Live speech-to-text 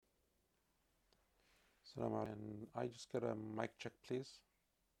Salam alaikum. Can I just get a mic check, please?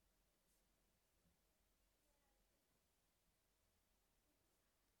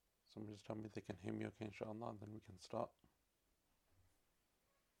 Somebody just tell me if they can hear me okay, inshallah, and then we can start.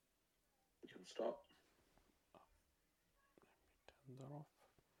 Turn that off.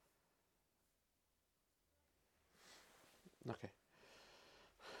 Okay.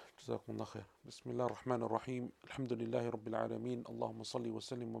 جزاكم الله خير. بسم الله الرحمن الرحيم. الحمد لله رب العالمين. اللهم صل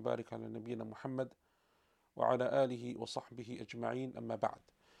وسلم وبارك على نبينا محمد وعلى آله وصحبه أجمعين. أما بعد.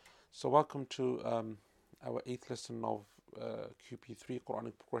 So welcome to our 8th lesson of QP3,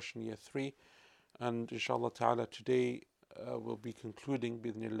 Quranic Progression Year 3. And inshallah ta'ala today we'll be concluding,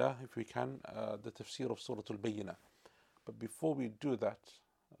 bidnillah, if we can, the tafsir of Surah Al-Bayyinah. But before we do that,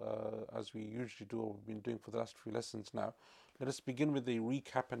 as we usually do, or we've been doing for the last few lessons now, let us begin with a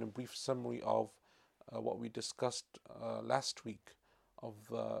recap and a brief summary of what we discussed last week of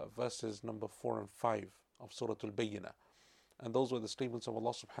verses number 4 and 5 of Surah Al-Bayyinah. And those were the statements of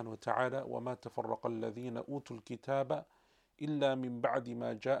Allah subhanahu wa ta'ala, وَمَا تَفَرَّقَ الَّذِينَ أُوتُوا الْكِتَابَ إِلَّا مِن بَعْدِ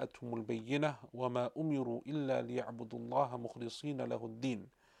مَا جَاءَتْهُمُ الْبَيِّنَةُ وَمَا أُمِرُوا إِلَّا لِيَعْبُدُوا اللَّهَ مُخْلِصِينَ لَهُ الدِّينَ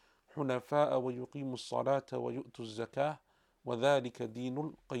حُنَفَاءَ وَيُقِيمُوا الصَّلَاةَ وَيُؤْتُوا الزَّكَاةَ وَذَلِكَ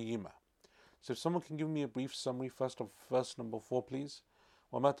دِينُ الْقَيِّمَةِ. So if someone can give me a brief summary first of verse number 4, please.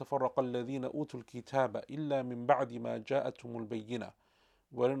 وَمَا تَفَرَّقَ الَّذِينَ أُوتُوا الْكِتَابَ إِلَّا مِن بَعْدِ مَا جَاءَتْهُمُ الْبَيِّنَةُ.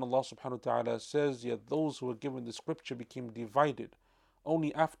 Wherein Allah subhanahu wa ta'ala says, yet those who were given the scripture became divided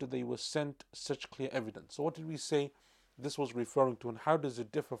only after they were sent such clear evidence. So what did we say this was referring to, and how does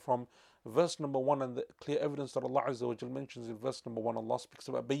it differ from verse number 1 and the clear evidence that Allah Azza wa Jal mentions in verse number 1? Allah speaks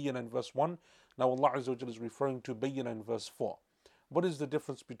about Bayyina in verse 1. Now Allah Azza wa Jal is referring to Bayyina in verse 4. What is the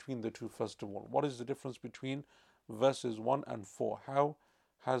difference between the two, first of all? What is the difference between verses 1 and 4? How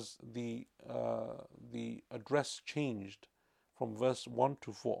has the address changed from verse 1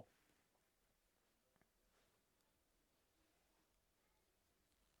 to 4?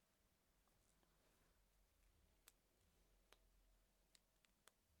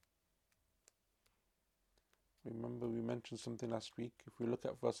 Remember, we mentioned something last week. If we look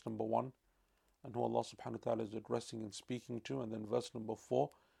at verse number 1 and who Allah subhanahu wa ta'ala is addressing and speaking to, and then verse number 4,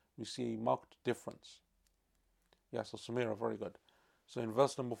 we see a marked difference. Yeah, so Samira, very good. So in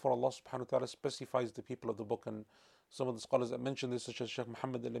verse number 4, Allah subhanahu wa ta'ala specifies the people of the book, and some of the scholars that mention this, such as Shaykh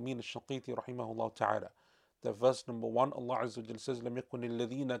Muhammad al-Amin al-Shanqiti rahimahullah ta'ala, that verse number 1, Allah Azza wa Jal says, لَمْ يَكُنِ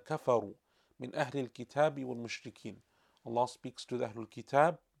الَّذِينَ كَفَرُوا مِنْ أَهْلِ الْكِتَابِ وَالْمُشْرِكِينَ. Allah speaks to the Ahlul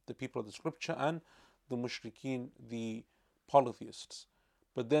Kitab, the people of the scripture, and the mushrikeen, the polytheists.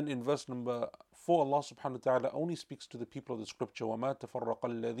 But then in verse number 4, Allah subhanahu wa ta'ala only speaks to the people of the scripture. وَمَا تَفَرَّقَ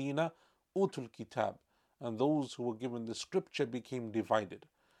الَّذِينَ أُوتُوا الْكِتَابِ. And those who were given the scripture became divided.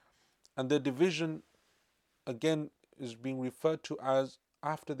 And the division, again, is being referred to as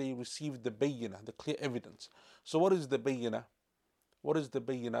after they received the bayyinah, the clear evidence. So what is the bayyinah? What is the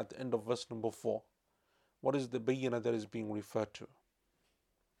bayyinah at the end of verse number 4? What is the bayyinah that is being referred to?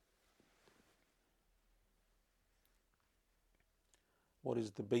 What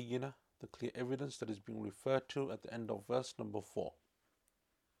is the bayyinah, the clear evidence that is being referred to at the end of verse number 4?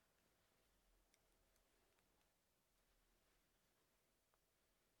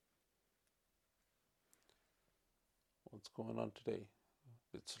 What's going on today?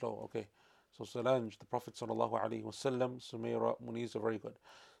 It's slow, okay. So Solange, the Prophet sallallahu alaihi wasallam, Sumaira, Muniz are very good.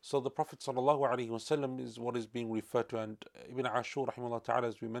 So the Prophet sallallahu alaihi wasallam is what is being referred to, and Ibn Ashur rahimahullah ta'ala,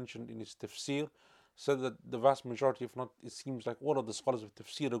 as we mentioned in his tafsir, said that the vast majority, if not it seems like all of the scholars of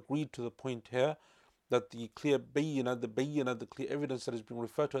tafsir, agreed to the point here that the clear bayyinah, the clear evidence that is being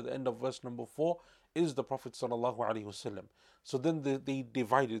referred to at the end of verse number 4 is the Prophet sallallahu alaihi wasallam. So then they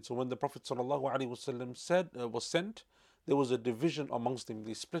divided. So when the Prophet sallallahu alaihi wasallam was sent, there was a division amongst them.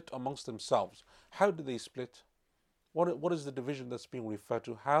 They split amongst themselves. How did they split? What is the division that's being referred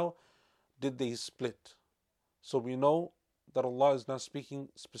to? How did they split? So we know that Allah is now speaking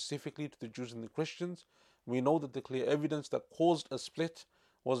specifically to the Jews and the Christians. We know that the clear evidence that caused a split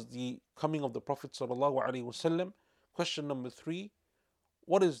was the coming of the Prophet ﷺ. Question number 3,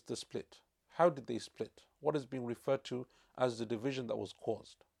 what is the split? How did they split? What is being referred to as the division that was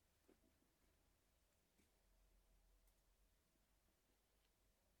caused?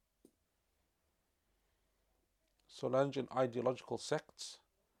 Solange in ideological sects.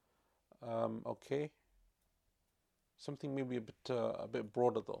 Okay. Something maybe a bit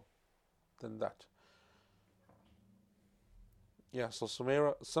broader though than that. Yeah, so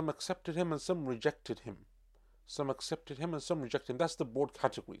Sumaira, some accepted him and some rejected him. Some accepted him and some rejected him. That's the broad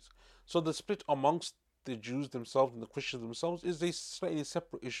categories. So the split amongst the Jews themselves and the Christians themselves is a slightly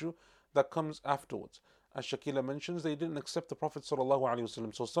separate issue that comes afterwards. as Shakila mentions, they didn't accept the Prophet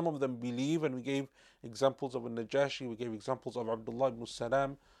ﷺ. So some of them believe, and we gave examples of Najashi, we gave examples of Abdullah ibn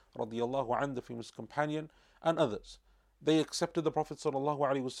Salam, radiallahu anhu, the famous companion, and others. They accepted the Prophet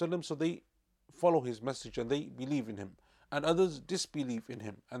ﷺ, so they follow his message and they believe in him. And others disbelieve in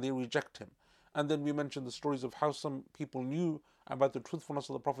him and they reject him. And then we mentioned the stories of how some people knew about the truthfulness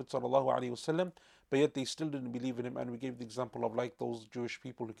of the Prophet ﷺ, but yet they still didn't believe in him. And we gave the example of like those Jewish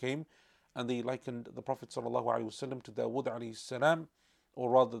people who came and they likened the Prophet ﷺ to Dawood alayhi salam, or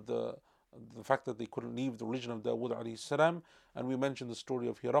rather the fact that they couldn't leave the religion of Dawood alayhi salam. And we mentioned the story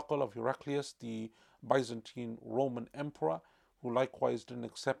of Heraclius, the Byzantine Roman emperor, who likewise didn't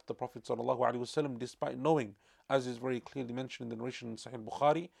accept the Prophet ﷺ despite knowing, as is very clearly mentioned in the narration in Sahih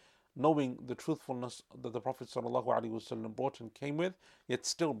Bukhari, knowing the truthfulness that the Prophet ﷺ brought and came with, yet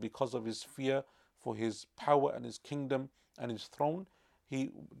still because of his fear for his power and his kingdom and his throne,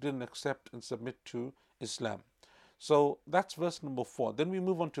 he didn't accept and submit to Islam. So that's verse number 4. Then we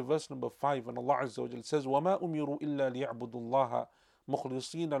move on to verse number 5, and Allah Azza wa Jal says, وَمَا أُمِرُوا إِلَّا لِيَعْبُدُوا اللَّهَ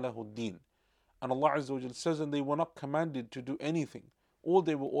مُخْلِصِينَ لَهُ الدِّينَ. And Allah Azza wa Jal says, and they were not commanded to do anything. All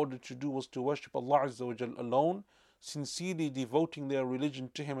they were ordered to do was to worship Allah Azza wa Jal alone, sincerely devoting their religion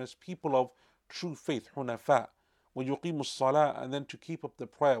to Him as people of true faith, حُنَفَاء. وَيُقِيمُوا الصَّلَاةَ, and then to keep up the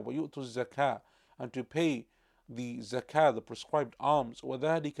prayer, وَيُؤْتُوا الزَّكَاةَ, and to pay the zakah, the prescribed alms,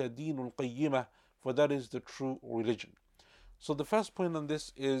 وَذَلِكَ دِينُ الْقَيِّمَةِ, for that is the true religion. So the first point on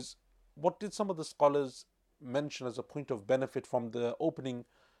this is, what did some of the scholars mention as a point of benefit from the opening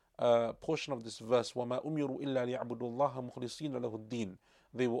portion of this verse? وَمَا أُمِرُوا إِلَّا لِيَعْبُدُوا اللَّهَ مُخْلِصِينَ لَهُ الدِّينَ.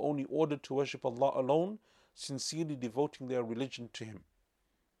 They were only ordered to worship Allah alone, sincerely devoting their religion to Him.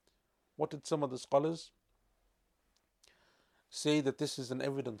 What did some of the scholars say that this is an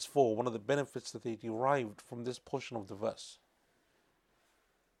evidence for, one of the benefits that they derived from this portion of the verse?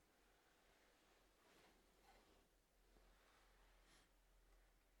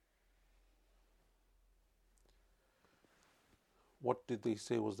 What did they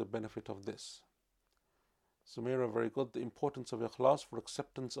say was the benefit of this? Samira, very good. The importance of ikhlas for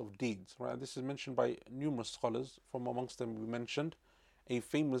acceptance of deeds. Right? This is mentioned by numerous scholars. From amongst them, we mentioned a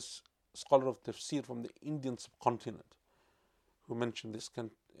famous scholar of tafsir from the Indian subcontinent who mentioned this. Can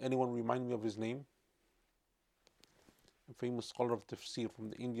anyone remind me of his name? A famous scholar of tafsir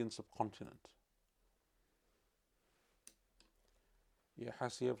from the Indian subcontinent. Yeah,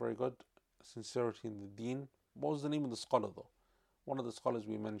 Hasiya, very good. Sincerity in the deen. What was the name of the scholar though? One of the scholars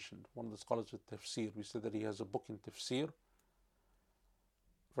we mentioned, one of the scholars with tafsir, we said that he has a book in tafsir.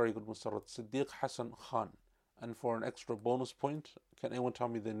 Very good, Musarrat. Siddiq Hassan Khan. And for an extra bonus point, can anyone tell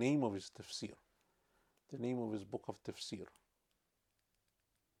me the name of his tafsir? The name of his book of tafsir.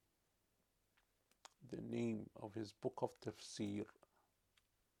 The name of his book of tafsir.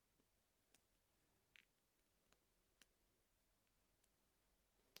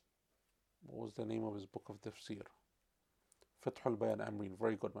 What was the name of his book of tafsir? Fathul Bayan Amreen.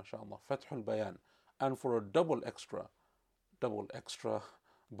 Very good, mashallah. Fathul Bayan. And for a double extra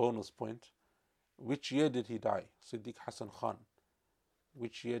bonus point, which year did he die? Siddiq Hassan Khan.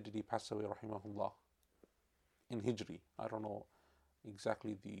 Which year did he pass away, rahimahullah? In Hijri. I don't know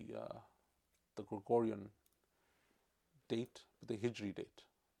exactly the Gregorian date, but the Hijri date.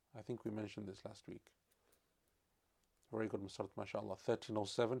 I think we mentioned this last week. Very good, Mr. mashallah.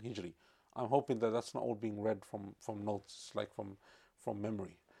 1307 Hijri. I'm hoping that that's not all being read from notes, like from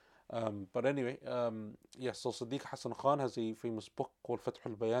memory. But anyway, yes, so Siddiq Hassan Khan has a famous book called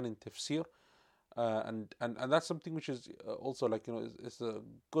Fathul Bayan in Tafsir. And that's something which is also like, it's a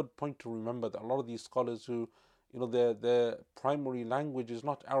good point to remember that a lot of these scholars who, their primary language is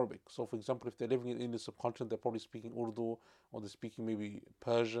not Arabic. So for example, if they're living in the subcontinent, they're probably speaking Urdu, or they're speaking maybe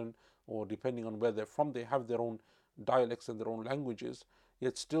Persian, or depending on where they're from, they have their own dialects and their own languages.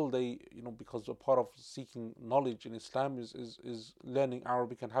 Yet still they, because a part of seeking knowledge in Islam is learning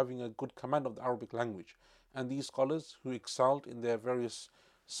Arabic and having a good command of the Arabic language. And these scholars who excelled in their various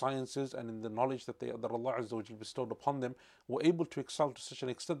sciences and in the knowledge that Allah Azza wa Jal bestowed upon them, were able to excel to such an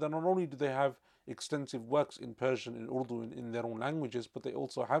extent that not only do they have extensive works in Persian, in Urdu, in their own languages, but they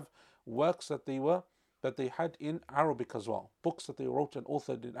also have works that they had in Arabic as well. Books that they wrote and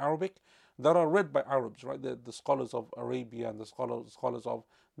authored in Arabic that are read by Arabs, right? The scholars of Arabia and the scholars of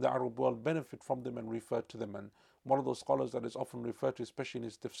the Arab world benefit from them and refer to them. And one of those scholars that is often referred to, especially in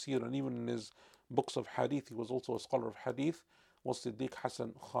his tafsir and even in his books of hadith, he was also a scholar of hadith, was Siddiq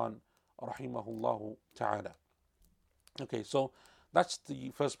Hassan Khan, rahimahullah ta'ala. Okay, so that's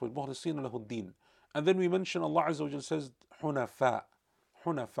the first point. مُخْلِصِينَ لَهُ الدِّينَ. And then we mention Allah Azza wa Jal says Hunafa.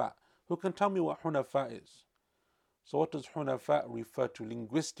 Hunafa. Who can tell me what Hunafa is? So what does Hunafa refer to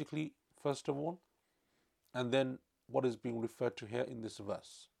linguistically, first of all? and then what is being referred to here in this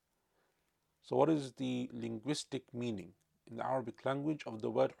verse. So, what is the linguistic meaning in the Arabic language of the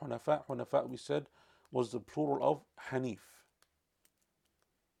word hunafa? Hunafa, we said, was the plural of hanif.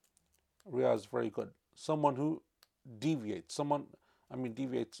 Riyaz, very good. Someone who deviates.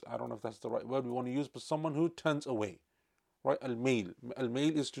 Deviates, I don't know if that's the right word we want to use, but someone who turns away. Right? Al-mail.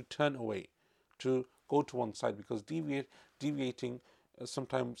 Al-mail is to turn away, to go to one side, because deviating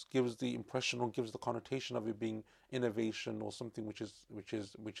sometimes gives the impression or gives the connotation of it being innovation or something which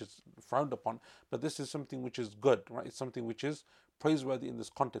is frowned upon. But this is something which is good, right? It's something which is praiseworthy in this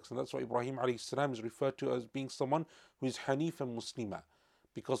context, and that's why Ibrahim alayhi salam is referred to as being someone who is hanif and muslima,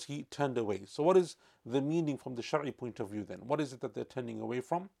 because he turned away. So what is the meaning from the Shari point of view then? What is it that they're turning away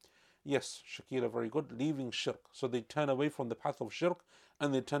from? Yes, Shakira, very good. Leaving shirk. So they turn away from the path of shirk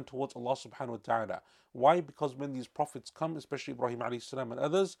and they turn towards Allah subhanahu wa ta'ala. Why? Because when these prophets come, especially Ibrahim alayhi salam and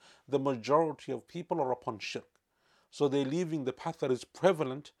others, the majority of people are upon shirk. So they're leaving the path that is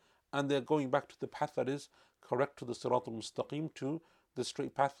prevalent and they're going back to the path that is correct, to the Sirat al-Mustaqim, to the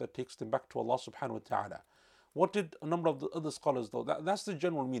straight path that takes them back to Allah subhanahu wa ta'ala. What did a number of the other scholars though? That's the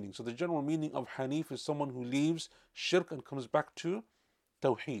general meaning. So the general meaning of Hanif is someone who leaves shirk and comes back to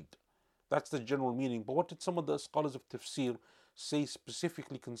Tawheed. That's the general meaning. But what did some of the scholars of tafsir say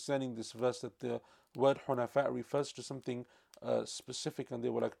specifically concerning this verse, that the word hunafa refers to something specific, and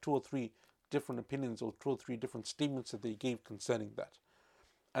there were like 2 or 3 different opinions or 2 or 3 different statements that they gave concerning that.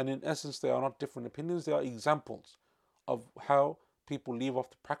 And in essence, they are not different opinions, they are examples of how people leave off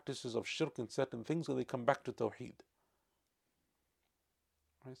the practices of shirk in certain things and they come back to tawheed.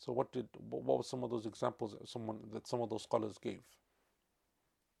 Right? So what were some of those examples that some of those scholars gave?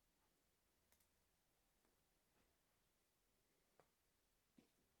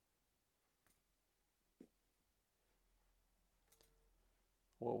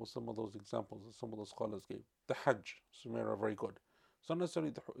 What were some of those examples that some of those scholars gave? The Hajj, Sumaira, very good. It's not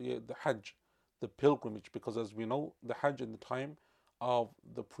necessarily the Hajj, the pilgrimage, because as we know, the Hajj in the time of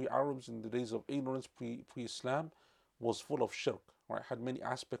the pre-Arabs, in the days of ignorance, pre-Islam, was full of shirk, right? Had many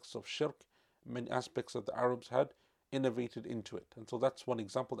aspects of shirk, many aspects that the Arabs had innovated into it. And so that's one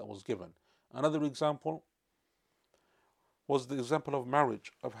example that was given. Another example was the example of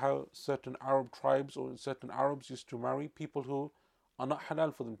marriage, of how certain Arab tribes or certain Arabs used to marry people who are not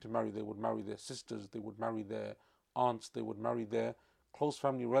halal for them to marry. They would marry their sisters, they would marry their aunts, they would marry their close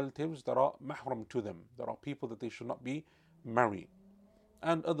family relatives that are mahram to them, that are people that they should not be marrying.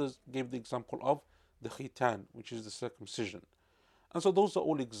 And others gave the example of the khitan, which is the circumcision. And so those are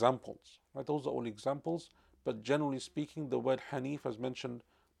all examples, right? Those are all examples, but generally speaking, the word hanif, as mentioned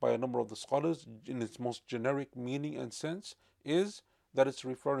by a number of the scholars, in its most generic meaning and sense, is that it's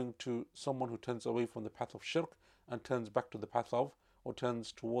referring to someone who turns away from the path of shirk and turns back to the path of, or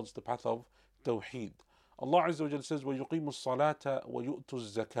turns towards the path of Tawheed. Allah Azza wa Jal says, وَيُقِيمُ الصَّلَاةَ وَيُؤْتُ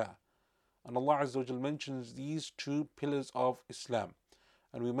الزَّكَاةَ. And Allah Azza wa Jal mentions these 2 pillars of Islam.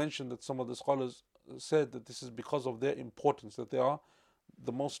 And we mentioned that some of the scholars said that this is because of their importance, that they are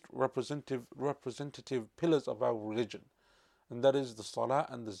the most representative pillars of our religion. And that is the Salah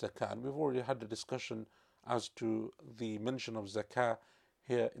and the Zakah. And we've already had a discussion as to the mention of Zakah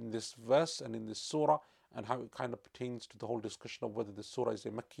here in this verse and in this surah, and how it kind of pertains to the whole discussion of whether the surah is a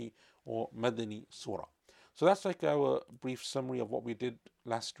Makki or Madani surah. So that's like our brief summary of what we did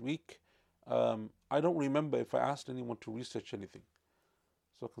last week. I don't remember if I asked anyone to research anything.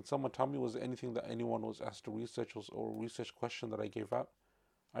 So can someone tell me, was there anything that anyone was asked to research, or a research question that I gave out?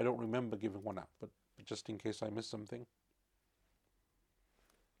 I don't remember giving one out, but just in case I missed something.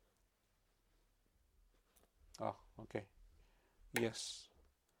 Ah, okay. Yes.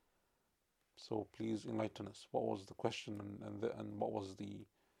 So please enlighten us. What was the question, and what was the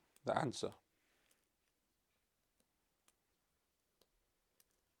answer?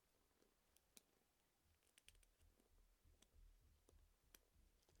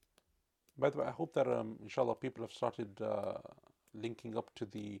 By the way, I hope that inshallah people have started linking up to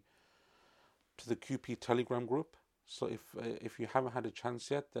the QP Telegram group. So if you haven't had a chance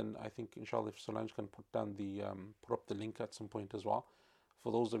yet, then I think inshallah if Solange can put up the link at some point as well.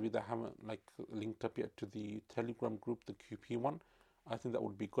 For those of you that haven't linked up yet to the Telegram group, the QP one, I think that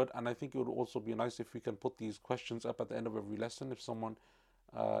would be good. And I think it would also be nice if we can put these questions up at the end of every lesson. If someone,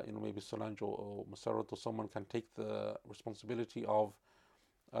 maybe Solange or Masarat or someone can take the responsibility of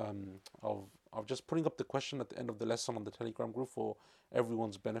just putting up the question at the end of the lesson on the Telegram group for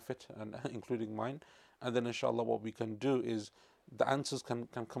everyone's benefit, and including mine. And then inshallah what we can do is the answers can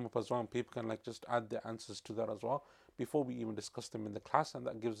come up as well, and people can just add their answers to that as well before we even discuss them in the class, and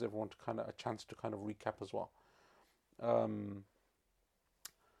that gives everyone a chance to kind of recap as well.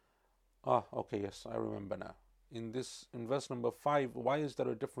 Ah, okay, yes, I remember now. In verse number 5, why is there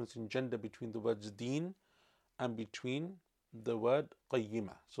a difference in gender between the words deen and between the word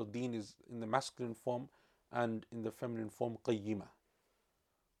qayyima? So deen is in the masculine form and in the feminine form qayyima.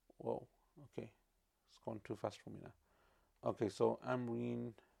 Whoa, okay, it's gone too fast for me now. Okay, so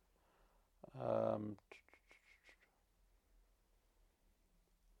Amreen, um,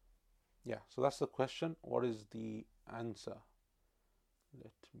 yeah, so that's the question. What is the answer?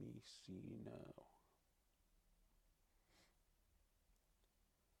 Let me see now.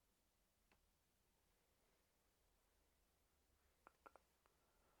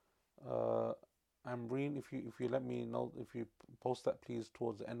 Uh, Amreen, if you let me know, if you post that please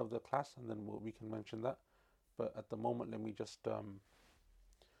towards the end of the class, and then we can mention that. But at the moment, let me just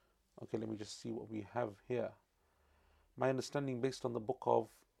okay, let me just see what we have here. My understanding based on the book of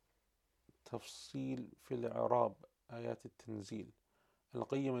Tafsil fil Arab Ayat al-Tanzil.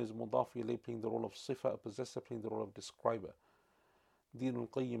 Al-Qayyim is mudaf ilayh, playing the role of sifa, a possessor playing the role of describer. Deen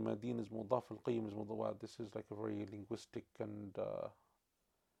al-Qayyim, Deen is mudaf, al-Qayyim is mudaf. Wow, this is like a very linguistic and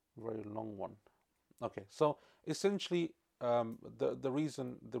very long one. Okay, so essentially, the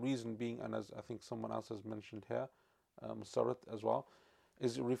reason being, and as I think someone else has mentioned here, Musarat as well,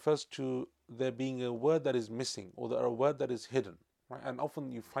 is it refers to there being a word that is missing or a word that is hidden, right? And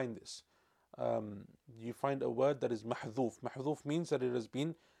often you find this. You find a word that is mahdhuf. Mahdhuf means that it has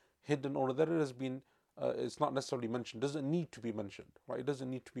been hidden or that it has been. It's not necessarily mentioned. Doesn't need to be mentioned, right? It doesn't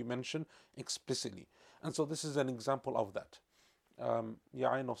need to be mentioned explicitly, and so this is an example of that. Yeah,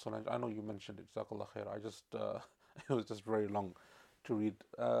 I know, Solange. I know you mentioned it. Jazakallah khair. I just it was just very long to read.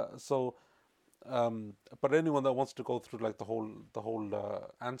 But anyone that wants to go through like the whole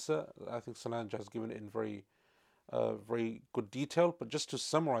answer, I think Solange has given it in very good detail. But just to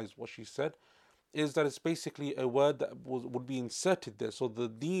summarize what she said, is that it's basically a word that would be inserted there. So the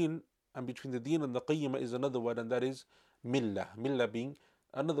deen, and between the deen and the qayyimah is another word, and that is millah. Millah being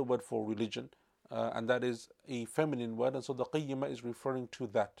another word for religion, and that is a feminine word, and so the qayyimah is referring to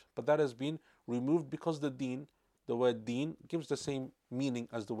that. But that has been removed because the word deen, gives the same meaning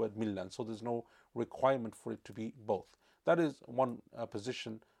as the word millah, and so there's no requirement for it to be both. That is one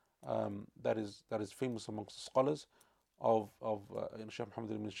position that is famous amongst the scholars of Shaykh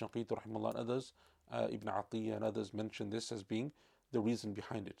Muhammad ibn Shanqiti rahimahullah and others, Ibn Atiyah and others mention this as being the reason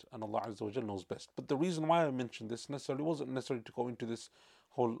behind it, and Allah Azza wa Jal knows best. But the reason why I mentioned this necessarily wasn't necessarily to go into this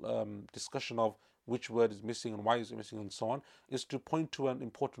whole discussion of which word is missing and why is it missing and so on, is to point to an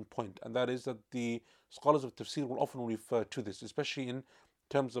important point, and that is that the scholars of tafsir will often refer to this, especially in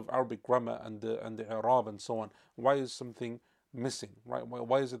terms of Arabic grammar and the Arab and so on. Why is something missing, right?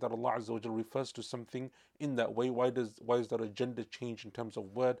 Why is it that Allah Azza wa Jal refers to something in that way? Why is there a gender change in terms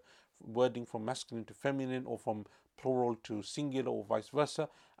of wording from masculine to feminine, or from plural to singular, or vice versa?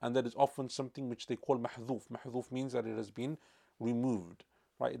 And that is often something which they call mahdhuf. Mahdhuf means that it has been removed,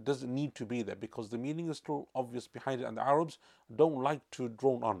 right? It doesn't need to be there because the meaning is still obvious behind it, and the Arabs don't like to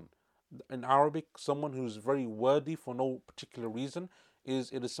drone on. In Arabic, someone who's very wordy for no particular reason,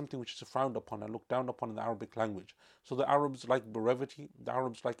 it is something which is frowned upon and looked down upon in the Arabic language. So the Arabs like brevity, the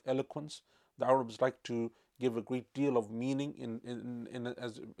Arabs like eloquence, the Arabs like to give a great deal of meaning in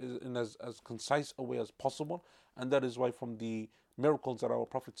as concise a way as possible, and that is why from the miracles that our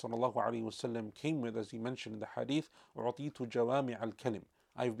Prophet ﷺ came with, as he mentioned in the hadith, "أُعْطِيتُ جَوَامِعَ الْكَلِمِ,"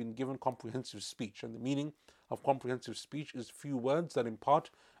 I've been given comprehensive speech, and the meaning of comprehensive speech is few words that impart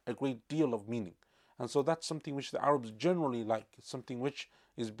a great deal of meaning. And so that's something which the Arabs generally like. It's something which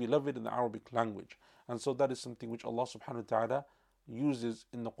is beloved in the Arabic language. And so that is something which Allah subhanahu wa ta'ala uses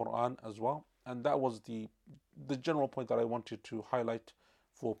in the Quran as well. And that was the general point that I wanted to highlight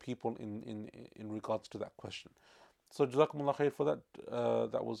for people in regards to that question. So Jazakumullah khair for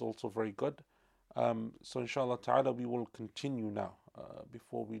that. That was also very good. So inshallah ta'ala we will continue now.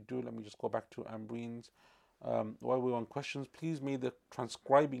 Before we do, let me just go back to Ambreen's. While we're on questions, please may the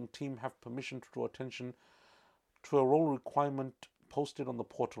transcribing team have permission to draw attention to a role requirement posted on the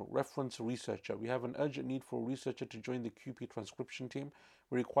portal. Reference researcher. We have an urgent need for a researcher to join the QP transcription team.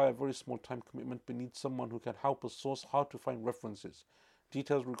 We require a very small time commitment but need someone who can help us source how to find references.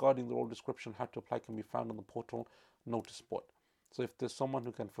 Details regarding the role description, how to apply can be found on the portal notice board. So if there's someone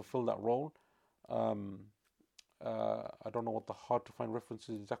who can fulfill that role, I don't know what the hard to find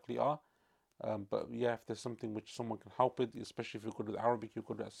references exactly are. But yeah, if there's something which someone can help with, especially if you're good with Arabic, you're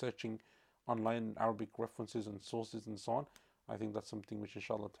good at searching online Arabic references and sources and so on, I think that's something which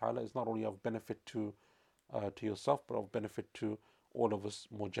inshallah ta'ala is not only of benefit to yourself, but of benefit to all of us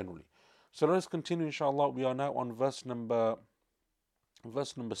more generally. So let us continue inshallah. We are now on verse number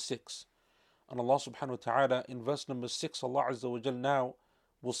 6. And Allah subhanahu wa ta'ala in verse number 6, Allah Azza wa Jal now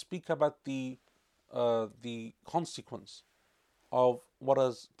will speak about the consequence of what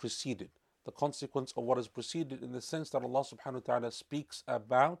has preceded. The consequence of what has preceded, in the sense that Allah subhanahu wa ta'ala speaks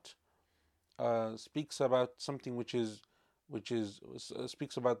about something which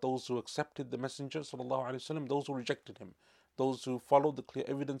speaks about those who accepted the Messenger sallallahu alaihi wasallam, those who rejected him, those who followed the clear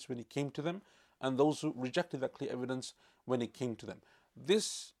evidence when it came to them, and those who rejected that clear evidence when it came to them.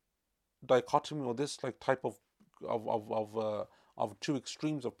 This dichotomy, or this like type of two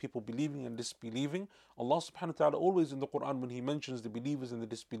extremes of people believing and disbelieving, Allah subhanahu wa ta'ala always in the Quran, when He mentions the believers and the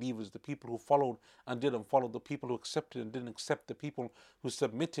disbelievers, the people who followed and didn't follow, the people who accepted and didn't accept, the people who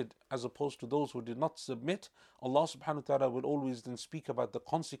submitted as opposed to those who did not submit, Allah subhanahu wa ta'ala will always then speak about the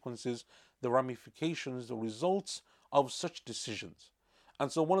consequences, the ramifications, the results of such decisions.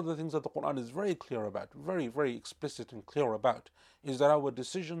 And so one of the things that the Quran is very clear about, very, very explicit and clear about, is that our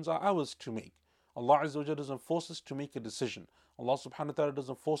decisions are ours to make. Allah Azza wa Jalla doesn't force us to make a decision. Allah subhanahu wa ta'ala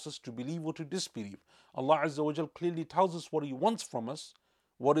doesn't force us to believe or to disbelieve. Allah Azza wa Jalla clearly tells us what He wants from us,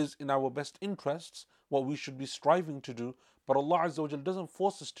 what is in our best interests, what we should be striving to do, but Allah Azza wa Jalla doesn't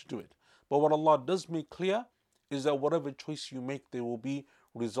force us to do it. But what Allah does make clear is that whatever choice you make, there will be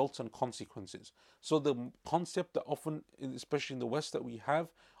results and consequences. So the concept that often, especially in the West, that we have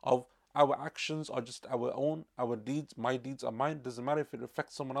of our actions are just our own, our deeds, my deeds are mine. Doesn't matter if it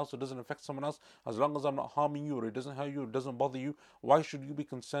affects someone else or doesn't affect someone else. As long as I'm not harming you, or it doesn't hurt you, or it doesn't bother you, why should you be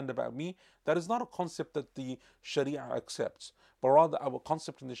concerned about me? That is not a concept that the Sharia accepts. But rather, our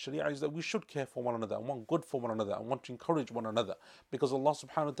concept in the Sharia is that we should care for one another and want good for one another and want to encourage one another. Because Allah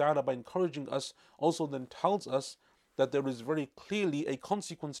subhanahu wa ta'ala, by encouraging us, also then tells us that there is very clearly a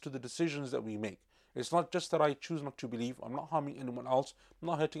consequence to the decisions that we make. It's not just that I choose not to believe, I'm not harming anyone else, I'm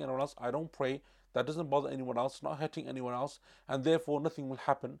not hurting anyone else, I don't pray, that doesn't bother anyone else, not hurting anyone else, and therefore nothing will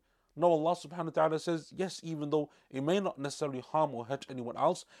happen. No, Allah subhanahu wa ta'ala says, yes, even though it may not necessarily harm or hurt anyone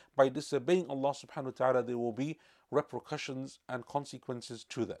else, by disobeying Allah subhanahu wa ta'ala, there will be repercussions and consequences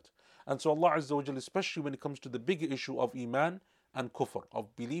to that. And so Allah Azza wa Jalla, especially when it comes to the bigger issue of Iman and Kufr,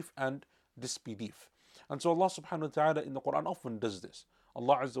 of belief and disbelief. And so Allah subhanahu wa ta'ala in the Quran often does this.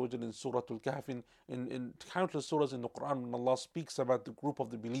 Allah Azza wa Jalla in Surah Al-Kahf, in countless surahs in the Quran, when Allah speaks about the group of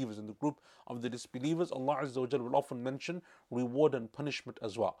the believers and the group of the disbelievers, Allah Azza wa Jalla will often mention reward and punishment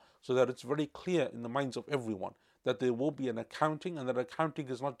as well, so that it's very clear in the minds of everyone that there will be an accounting, and that accounting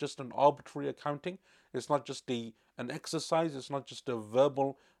is not just an arbitrary accounting, it's not just an exercise, it's not just a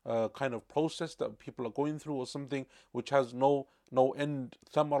verbal kind of process that people are going through, or something which has no end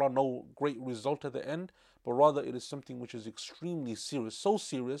thamara, no great result at the end, but rather it is something which is extremely serious, so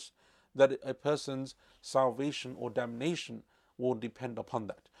serious that a person's salvation or damnation will depend upon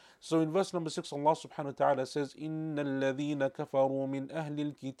that. So in verse number 6, Allah subhanahu wa ta'ala says, إِنَّ الَّذِينَ كَفَرُوا مِنْ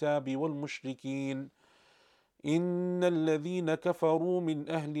أَهْلِ الْكِتَابِ وَالْمُشْرِكِينَ إن الذين كفروا من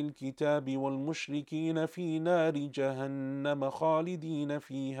أهل الكتاب والمشركين في نار جهنم خالدين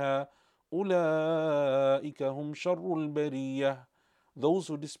فيها أولئك هم شر البرية. Those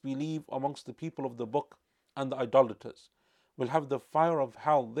who disbelieve amongst the people of the book and the idolaters will have the fire of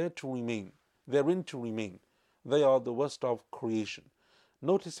hell therein to remain. They are the worst of creation.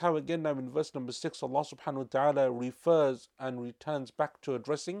 Notice how again now in verse number 6, Allah subhanahu wa ta'ala refers and returns back to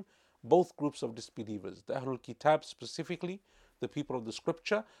addressing both groups of disbelievers, the Ahlul Kitab specifically, the people of the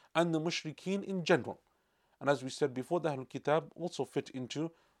scripture, and the Mushrikeen in general. And as we said before, the Ahlul Kitab also fit into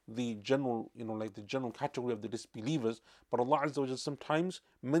the general, like the general category of the disbelievers, but Allah Azza wa Jalla sometimes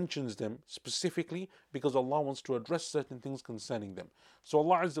mentions them specifically because Allah wants to address certain things concerning them. So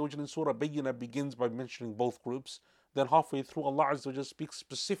Allah Azza wa Jalla in Surah Bayyinah begins by mentioning both groups. Then halfway through, Allah Azza wa Jalla speaks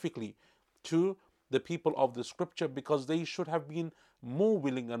specifically to the people of the scripture, because they should have been more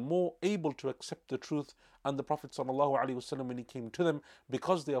willing and more able to accept the truth and the Prophet ﷺ when he came to them,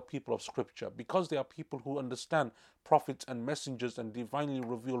 because they are people of scripture, because they are people who understand prophets and messengers and divinely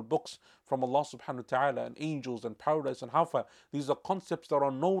revealed books from Allah subhanahu wa ta'ala, and angels and paradise and hellfire. These are concepts that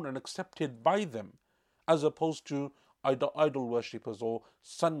are known and accepted by them, as opposed to idol worshippers or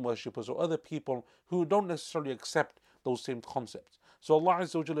sun worshippers or other people who don't necessarily accept those same concepts. So Allah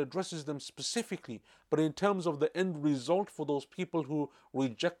Azza wa Jalla addresses them specifically, but in terms of the end result for those people who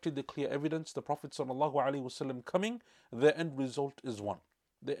rejected the clear evidence, the Prophet ﷺ coming, their end result is one.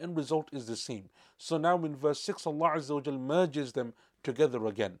 The end result is the same. So now in verse 6, Allah Azza wa Jalla merges them together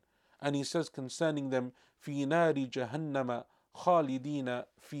again. And He says concerning them, فِي نَارِ جَهَنَّمَ خَالِدِينَ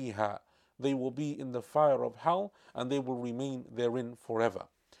فِيهَا. They will be in the fire of hell and they will remain therein forever.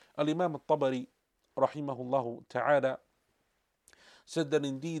 Al-Imam al-Tabari, rahimahullah ta'ala, said that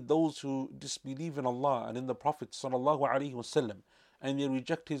indeed those who disbelieve in Allah and in the Prophet sallallahu alaihi wasallam, and they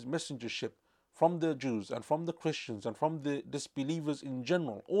reject His messengership from the Jews and from the Christians and from the disbelievers in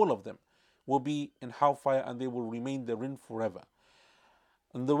general, all of them will be in hellfire and they will remain therein forever.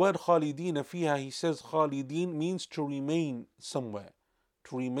 And the word khalidin fiha, he says khalidin means to remain somewhere.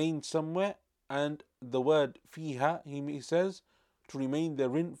 To remain somewhere, and the word fiha, he says to remain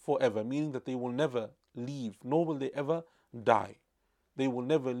therein forever, meaning that they will never leave, nor will they ever die. They will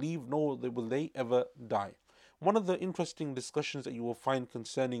never leave, nor will they ever die. One of the interesting discussions that you will find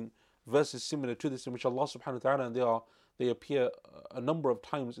concerning verses similar to this, in which Allah subhanahu wa ta'ala, and they appear a number of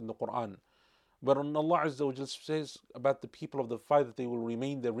times in the Quran, but when Allah Azza wa Jal says about the people of the fire that they will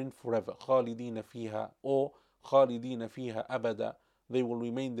remain therein forever, خالدين فيها, or خالدين فيها أبدا, they will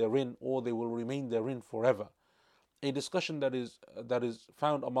remain therein, or they will remain therein forever. A discussion that is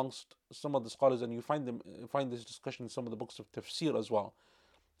found amongst some of the scholars, and you find this discussion in some of the books of tafsir as well,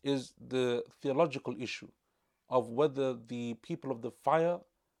 is the theological issue of whether the people of the fire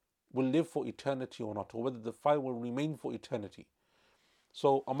will live for eternity or not, or whether the fire will remain for eternity.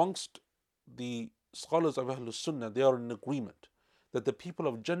 So amongst the scholars of Ahlul Sunnah, they are in agreement that the people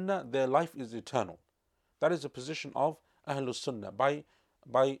of Jannah, their life is eternal. That is a position of Ahlul Sunnah by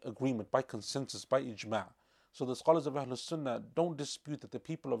agreement, by consensus, by ijma'. So the scholars of Ahlul Sunnah don't dispute that the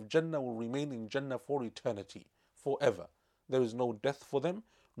people of Jannah will remain in Jannah for eternity, forever. There is no death for them,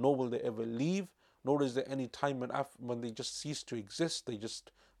 nor will they ever leave, nor is there any time when they just cease to exist, they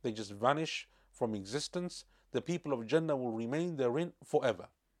just vanish from existence. The people of Jannah will remain therein forever.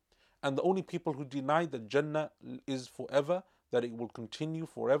 And the only people who deny that Jannah is forever, that it will continue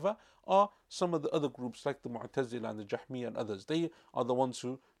forever, are some of the other groups like the Mu'tazila and the Jahmiyyah and others. They are the ones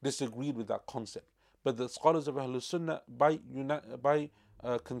who disagreed with that concept. But the scholars of Ahlul Sunnah, by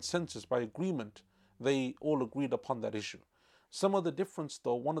consensus, by agreement, they all agreed upon that issue. Some of the difference,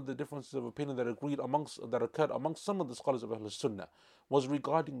 though, one of the differences of opinion that occurred amongst some of the scholars of Ahlul Sunnah was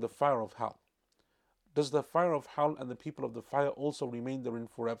regarding the fire of hell. Does the fire of hell and the people of the fire also remain therein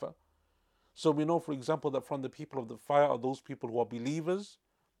forever? So we know, for example, that from the people of the fire are those people who are believers,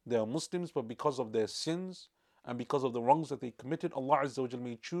 they are Muslims, but because of their sins and because of the wrongs that they committed, Allah Azza wa Jal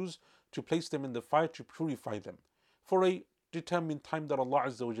may choose to place them in the fire to purify them for a determined time that Allah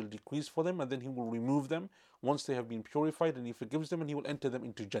Azza wa Jal decrees for them, and then He will remove them once they have been purified, and He forgives them and He will enter them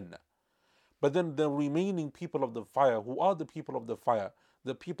into Jannah. But then the remaining people of the fire, who are the people of the fire,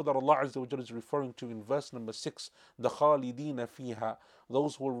 the people that Allah Azza wa Jal is referring to in verse number 6, the khalidina fiha,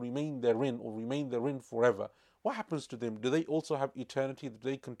 those who will remain therein or remain therein forever. What happens to them? Do they also have eternity? Do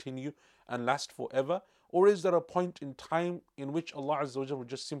they continue and last forever? Or is there a point in time in which Allah Azza wa Jal will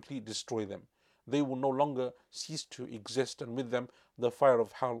just simply destroy them? They will no longer cease to exist, and with them the fire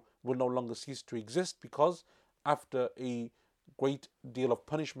of hell will no longer cease to exist, because after a great deal of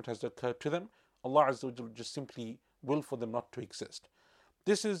punishment has occurred to them, Allah Azza wa Jal will just simply will for them not to exist.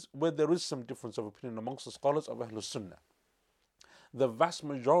 This is where there is some difference of opinion amongst the scholars of Ahlul Sunnah. The vast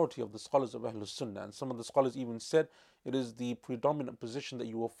majority of the scholars of Ahlul Sunnah, and some of the scholars even said it is the predominant position that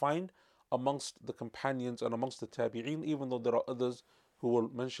you will find amongst the companions and amongst the tabi'een, even though there are others who will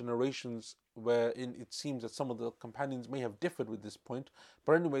mention narrations wherein it seems that some of the companions may have differed with this point.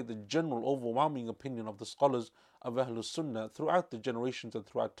 But anyway, the general overwhelming opinion of the scholars of Ahlul Sunnah throughout the generations and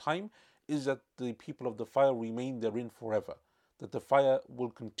throughout time is that the people of the fire remain therein forever, that the fire will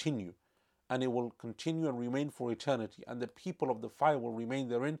continue, and it will continue and remain for eternity, and the people of the fire will remain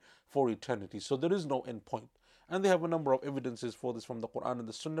therein for eternity. So there is no end point. And they have a number of evidences for this from the Quran and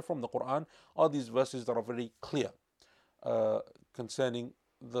the Sunnah. From the Quran are these verses that are very clear concerning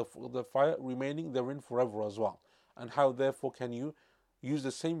the fire remaining therein forever as well, and how therefore can you use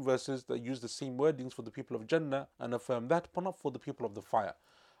the same verses that use the same wordings for the people of Jannah and affirm that, but not for the people of the fire.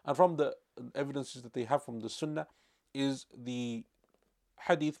 And from the evidences that they have from the Sunnah is the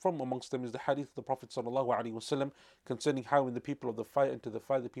hadith, from amongst them is the hadith of the Prophet ﷺ concerning how when the people of the fire enter the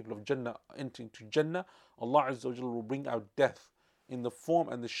fire, the people of Jannah enter into Jannah, Allah Azza wa Jal will bring out death in the form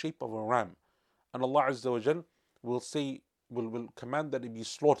and the shape of a ram, and Allah Azza wa Jal will say, will command that it be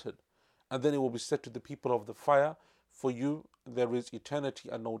slaughtered, and then it will be said to the people of the fire, for you there is eternity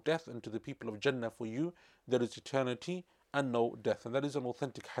and no death, and to the people of Jannah, for you there is eternity and no death. And that is an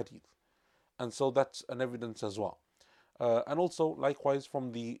authentic hadith, and so that's an evidence as well. And also likewise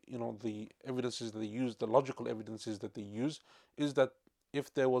from the evidences that they use, the logical evidences that they use, is that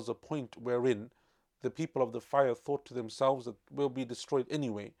if there was a point wherein the people of the fire thought to themselves that we'll be destroyed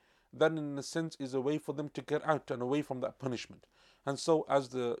anyway, that in a sense is a way for them to get out and away from that punishment. And so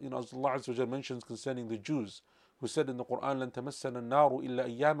as Allah Azza wa Jalla mentions concerning the Jews, who said in the Quran, لَن تَمَسَّنَا النَّارُ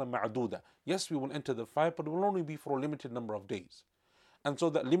إِلَّا أَيَّامًا مَعْدُودًا, yes, we will enter the fire, but it will only be for a limited number of days. And so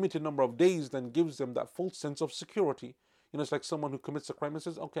that limited number of days then gives them that full sense of security. It's like someone who commits a crime and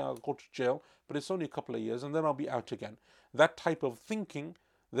says, okay, I'll go to jail, but it's only a couple of years and then I'll be out again. That type of thinking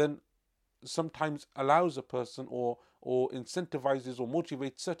then sometimes allows a person or incentivizes or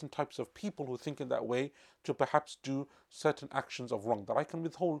motivates certain types of people who think in that way to perhaps do certain actions of wrong that I can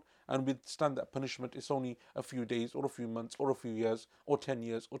withhold and withstand that punishment. It's only a few days or a few months or a few years or 10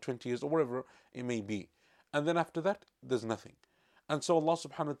 years or 20 years or whatever it may be. And then after that, there's nothing. And so Allah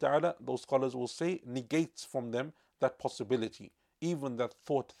subhanahu wa ta'ala, those scholars will say, negates from them that possibility, even that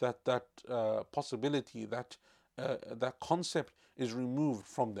thought, that possibility, that concept is removed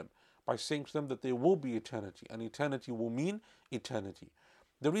from them by saying to them that there will be eternity, and eternity will mean eternity.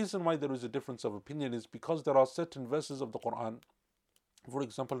 The reason why there is a difference of opinion is because there are certain verses of the Quran. For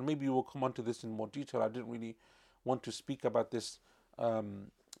example, maybe we will come on to this in more detail. I didn't really want to speak about this.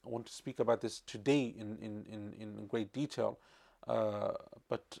 Today in great detail.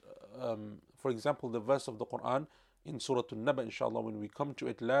 But for example, the verse of the Quran in Surah An-Naba, inshallah, when we come to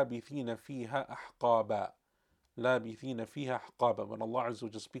it, لَابِثِينَ فِيهَا أَحْقَابًا. لَابِثِينَ فِيهَا أَحْقَابًا. When Allah Azza wa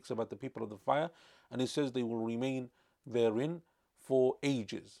Jalla speaks about the people of the fire, and He says they will remain therein for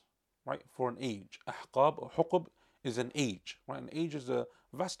ages, right? For an age. Ahqab or huqub is an age, right? An age is a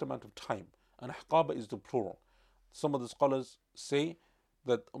vast amount of time, and ahqaba is the plural. Some of the scholars say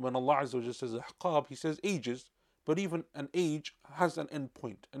that when Allah Azza wa Jalla says ahqab, He says ages, but even an age has an end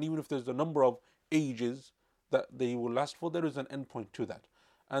point, and even if there's a number of ages that they will last for, there is an end point to that.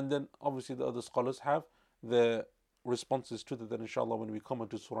 And then obviously the other scholars have the responses to that. Inshallah, when we come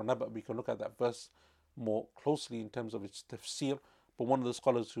into Surah Naba, we can look at that verse more closely in terms of its tafsir. But one of the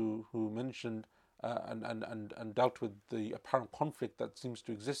scholars who mentioned and dealt with the apparent conflict that seems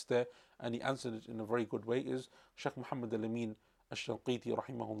to exist there, and he answered it in a very good way, is Shaykh Muhammad al-Amin al-Shanqiti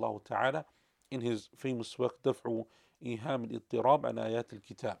rahimahullah ta'ala, in his famous work دفع إيهام الاضطراب عن آيات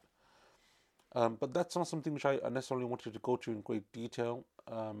الكتاب. But that's not something which I necessarily wanted to go to in great detail.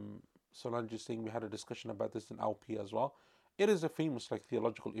 Solange is saying we had a discussion about this in LP as well. It is a famous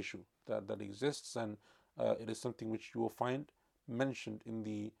theological issue that exists, and it is something which you will find mentioned in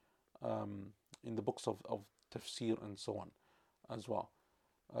the books of tafsir and so on as well.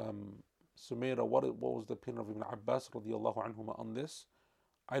 Sumaira, what was the opinion of Ibn Abbas radiallahu anhuma on this?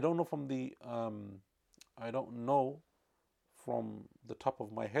 I don't know from the top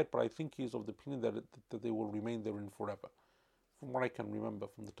of my head, but I think he is of the opinion that they will remain therein forever. From what I can remember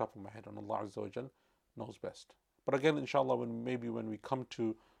from the top of my head, and Allah Azza wa Jal knows best. But again, inshallah, when we come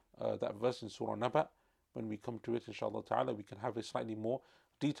to that verse in Surah Naba, when we come to it, inshallah ta'ala, we can have a slightly more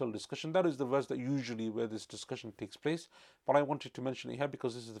detailed discussion. That is the verse that usually where this discussion takes place. But I wanted to mention it here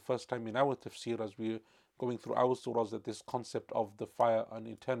because this is the first time in our tafsir, as we're going through our surahs, that this concept of the fire and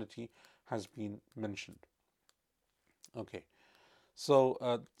eternity has been mentioned. Okay. So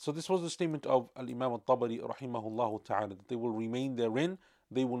this was the statement of Al-Imam Al-Tabari rahimahullah ta'ala, that they will remain therein,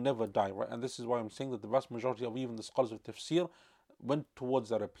 they will never die, right? And this is why I'm saying that the vast majority of even the scholars of tafsir went towards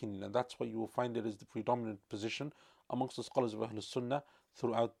that opinion, and that's why you will find it is the predominant position amongst the scholars of Ahlul Sunnah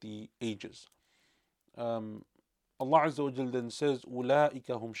throughout the ages. Allah Azza wa Jal then says, أُولَٰئِكَ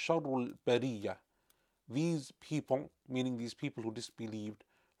هُمْ شَرُّ الْبَرِيَّةِ. These people, meaning these people who disbelieved,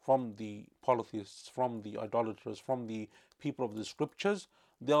 from the polytheists, from the idolaters, from the people of the scriptures,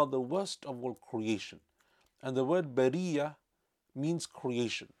 they are the worst of all creation. And the word bariya means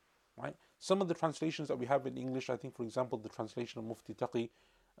creation, right? Some of the translations that we have in English, I think, for example, the translation of Mufti Taqi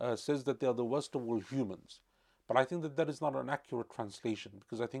says that they are the worst of all humans. But I think that is not an accurate translation,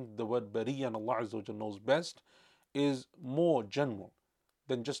 because I think the word bariya, and Allah Azza wa Jalla knows best, is more general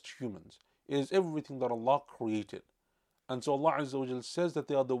than just humans. It is everything that Allah created. And so Allah Azza wa Jalla says that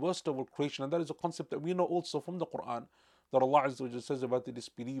they are the worst of all creation, and that is a concept that we know also from the Quran, that Allah Azza wa Jalla says about the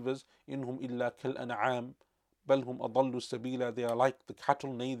disbelievers, إِنْهُمْ إِلَّا كَالْأَنْعَامِ بَلْ هُمْ أَضَلُّ السَّبِيلَ. They are like the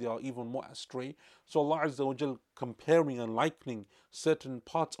cattle, nay, they are even more astray. So Allah Azza wa Jalla comparing and likening certain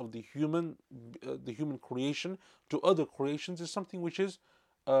parts of the human creation to other creations is something which is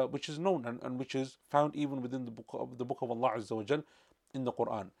known and which is found even within the book of Allah Azza wa Jalla in the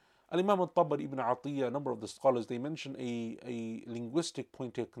Quran. Al-Imam Al-Tabari, Ibn Atiyya, a number of the scholars, they mention a linguistic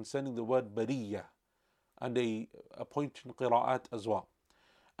point here concerning the word bariya, and a point in qira'at as well.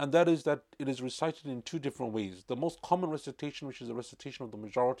 And that is that it is recited in two different ways. The most common recitation, which is the recitation of the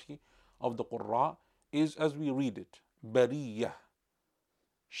majority of the qurra, is as we read it, bariya,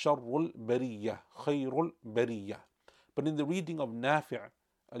 sharrul bariya, khairul bariya. But in the reading of Nafi',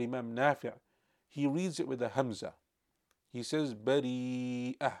 Al-Imam Nafi', he reads it with a hamza. He says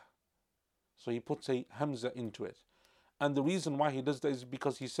bari'ah. So he puts a hamza into it. And the reason why he does that is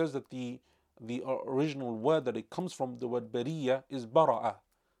because he says that the original word that it comes from, the word bariya, is bara'a.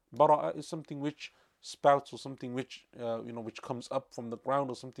 Bara'a is something which sprouts, or something which which comes up from the ground,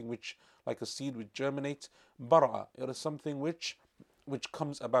 or something which like a seed which germinates. Bara'a, it is something which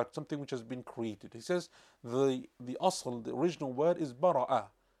comes about, something which has been created. He says the asl, the original word is bara'a,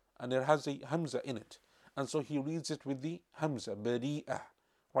 and it has a hamza in it, and so he reads it with the hamza, bari'ah,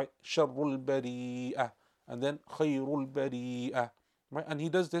 right? Sharrul bari'ah, and then khayrul bari'ah, right? And he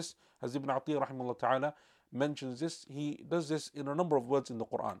does this, as Ibn Atiyah rahimahullah ta'ala mentions this, he does this in a number of words in the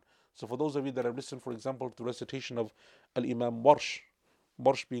Quran. So for those of you that have listened, for example, to recitation of Al-Imam Warsh,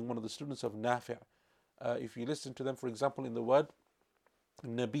 Warsh being one of the students of Nafi', if you listen to them, for example, in the word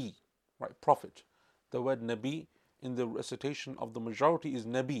Nabi, right, prophet, the word Nabi in the recitation of the majority is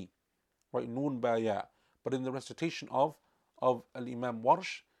Nabi, right, Noon ba ya. But in the recitation of Al-Imam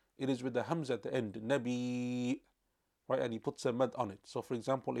Warsh, it is with the Hamza at the end, Nabi, right, and he puts a mad on it. So for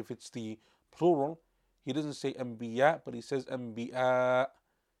example, if it's the plural, he doesn't say Anbiya, but he says Anbiya.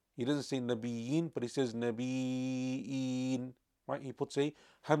 He doesn't say Nabiyin, but he says Nabiyin, right? He puts a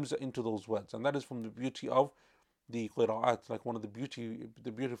Hamza into those words, and that is from the beauty of the qira'at. Like one of the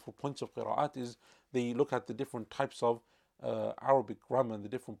beautiful points of qira'at is they look at the different types of Arabic grammar and the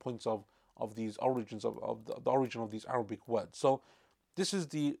different points of these origins of the origin of these Arabic words. So this is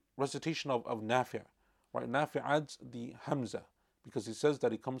the recitation of Nafi', right? Nafi' adds the Hamza because he says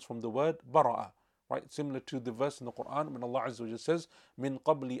that it comes from the word bara'a, right? Similar to the verse in the Quran when Allah Azza wa Jalla says, "Min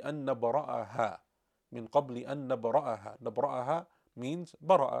qabli an nabra'aha." Min qabli an nabra'aha. Nabra'aha means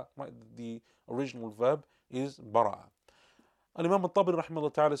bara'a, right? The original verb is bara'a. And Imam al-Tabari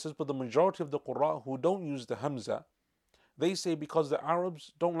rahimahullah ta'ala says, but the majority of the Qurra who don't use the Hamza, they say because the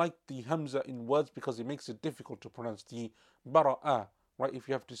Arabs don't like the Hamza in words because it makes it difficult to pronounce the bara'a, right? If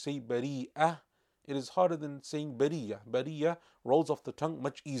you have to say bari'ah, it is harder than saying bariyah. Bariyah rolls off the tongue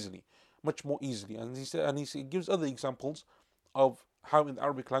much more easily. And he gives other examples of how in the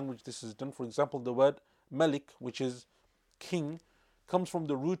Arabic language this is done. For example, the word malik, which is king, comes from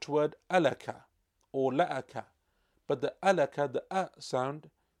the root word alaka or la'aka. But the alaka, the a sound,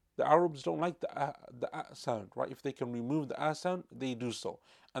 the Arabs don't like the a sound, right? If they can remove the a sound, they do so.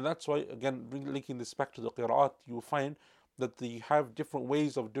 And that's why, again, linking this back to the qira'at, you will find that they have different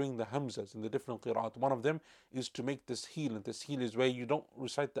ways of doing the hamzas in the different qira'at. One of them is to make this heel, and this heel is where you don't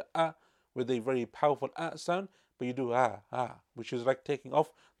recite the a with a very powerful a sound, but you do which is like taking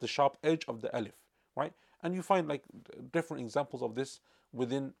off the sharp edge of the alif, right? And you find like different examples of this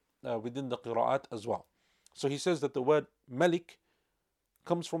within the qira'at as well. So he says that the word malik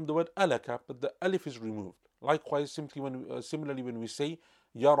comes from the word alaka, but the alif is removed. Likewise, similarly when we say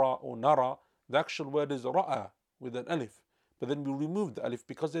yara or nara, the actual word is ra'a with an alif, but then we remove the alif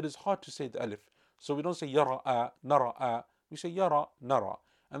because it is hard to say the alif. So we don't say yara'a, nara'a, we say yara, nara.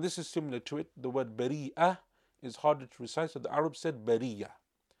 And this is similar to it. The word bari'ah is harder to recite, so the Arabs said bariyah.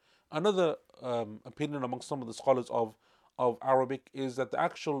 Another opinion among some of the scholars of Arabic is that the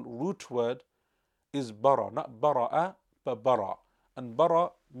actual root word is bara, not bara'a, but bara. And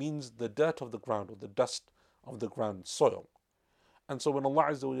bara means the dirt of the ground or the dust of the ground, soil. And so when Allah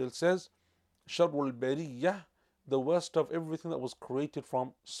Azza wa Jal says, sharrul bariyah, the worst of everything that was created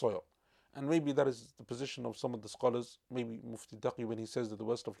from soil. And maybe that is the position of some of the scholars, maybe Mufti Taqi when he says that the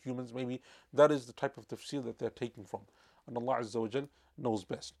worst of humans, maybe that is the type of tafsir that they're taking from. And Allah Azza wa Jal knows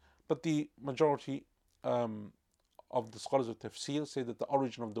best. But the majority of the scholars of tafsir say that the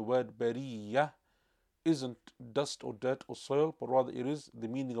origin of the word bariyah isn't dust or dirt or soil, but rather it is the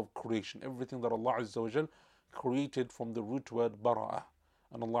meaning of creation. Everything that Allah Azza wa Jal created from the root word bara'ah.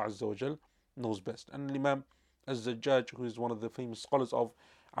 And Allah Azza wa Jal knows best. And Imam Az-Zajjaj, who is one of the famous scholars of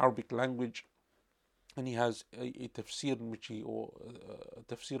Arabic language, and he has a tafsir in which or a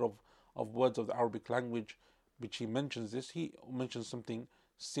tafsir of words of the Arabic language, which he mentions this, he mentions something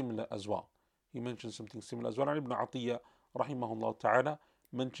similar as well. And Ibn Atiyah, rahimahullah ta'ala,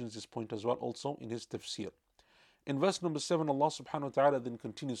 mentions this point as well also in his tafsir. In verse number 7, Allah subhanahu wa ta'ala then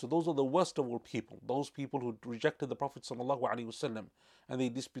continues. So those are the worst of all people, those people who rejected the Prophet sallallahu alaihi wasallam and they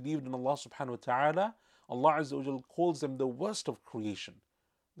disbelieved in Allah subhanahu wa ta'ala. Allah Azza wa Jal calls them the worst of creation.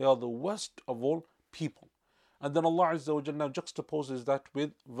 They are the worst of all people. And then Allah Azza wa Jal now juxtaposes that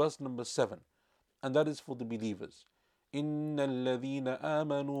with verse number 7, and that is for the believers. إن الذين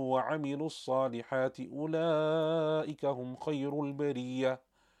آمنوا وعملوا الصالحات أولئك هم خير البرية.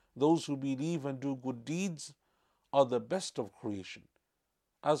 Those who believe and do good deeds are the best of creation.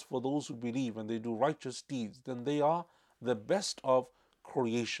 As for those who believe and they do righteous deeds, then they are the best of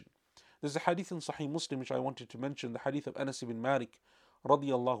creation. There's a hadith in Sahih Muslim which I wanted to mention, the hadith of Anas ibn Malik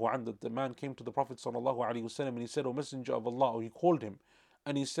radiyallahu anhu, that the man came to the Prophet sallallahu alaihi wasallam and he said, O Messenger of Allah, or he called him,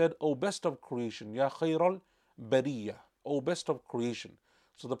 and he said, O best of creation, Ya khayral bariyah, O best of creation.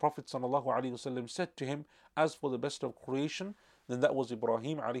 So the Prophet ﷺ said to him, as for the best of creation, then that was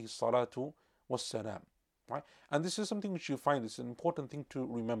Ibrahim alayhi salatu wassalam. Right? And this is something which you find, it's an important thing to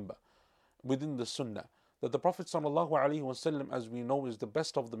remember within the Sunnah, that the Prophet ﷺ, as we know, is the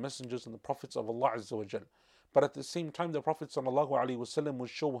best of the messengers and the prophets of Allah Azza wa Jal. But at the same time, the Prophet ﷺ would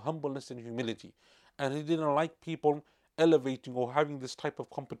show humbleness and humility. And he didn't like people elevating or having this type of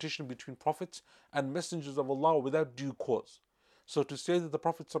competition between prophets and messengers of Allah without due cause. So to say that the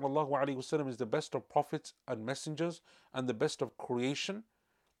Prophet ﷺ is the best of prophets and messengers and the best of creation,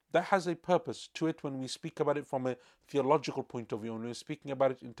 that has a purpose to it when we speak about it from a theological point of view, when we're speaking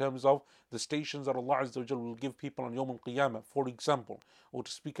about it in terms of the stations that Allah Azza wa Jal will give people on Yawm al-Qiyamah, for example, or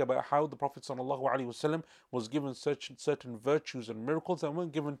to speak about how the Prophet ﷺ was given certain virtues and miracles that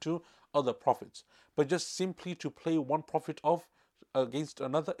weren't given to other prophets. But just simply to play one prophet off against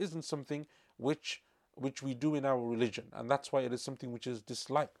another isn't something which we do in our religion, and that's why it is something which is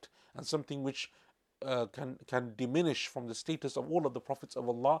disliked and something which can diminish from the status of all of the prophets of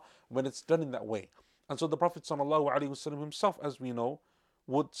Allah when it's done in that way. And so the Prophet ﷺ himself, as we know,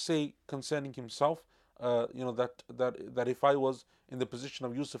 would say concerning himself, that if I was in the position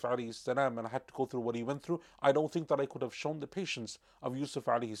of Yusuf alayhi salam and I had to go through what he went through, I don't think that I could have shown the patience of Yusuf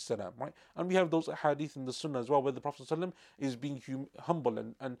alayhi salam, right? And we have those hadith in the Sunnah as well, where the Prophet ﷺ is being humble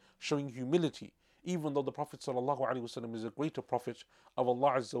and showing humility. Even though the Prophet ﷺ is a greater prophet of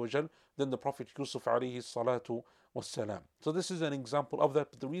Allah Azza wa Jal than the Prophet Yusuf alayhi salatu wassalam. So this is an example of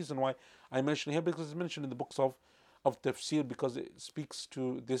that. But the reason why I mention it here, because it's mentioned in the books of tafsir, because it speaks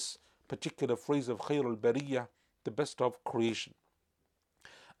to this particular phrase of khayr al-bariyah, the best of creation.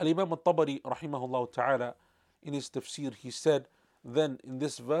 Al-Imam al-Tabari rahimahullah ta'ala, in his tafsir, he said, then in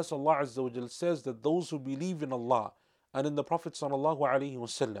this verse Allah Azza wa Jal says that those who believe in Allah and in the Prophet sallallahu alaihi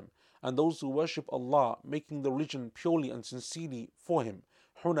wasallam, and those who worship Allah, making the religion purely and sincerely for Him,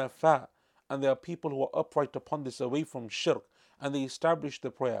 hunafa, and there are people who are upright upon this, away from shirk, and they establish the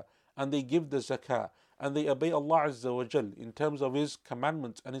prayer, and they give the zakah, and they obey Allah Azza wa Jal in terms of His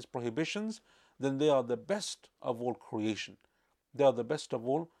commandments and His prohibitions, then they are the best of all creation. They are the best of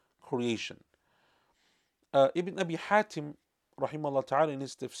all creation. Ibn Abi Hatim rahimahullah ta'ala, in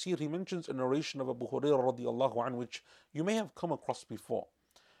his tafsir, he mentions a narration of Abu Hurairah radiallahu anhu, which you may have come across before.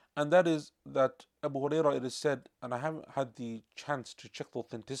 And that is that Abu Hurairah, it is said, and I haven't had the chance to check the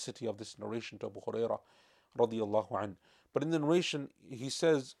authenticity of this narration to Abu Hurairah radiallahu anhu, but in the narration he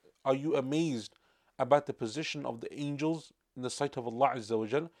says, are you amazed about the position of the angels in the sight of Allah Azza wa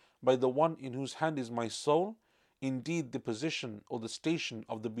Jal, by the one in whose hand is my soul? Indeed, the position or the station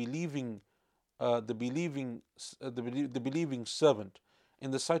of the believing servant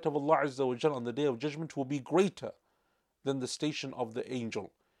in the sight of Allah Azza wa Jal on the Day of Judgment will be greater than the station of the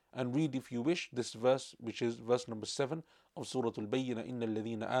angel. And read, if you wish, this verse, which is verse number 7 of Surah Al-Bayyinah, إِنَّ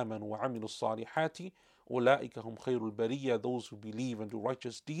الَّذِينَ آمَنُوا وَعَمِلُوا الصَّالِحَاتِ أُولَٰئِكَ هُمْ خَيْرُ الْبَرِيَّةِ. Those who believe and do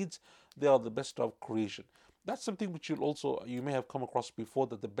righteous deeds, they are the best of creation. That's something which you may have come across before,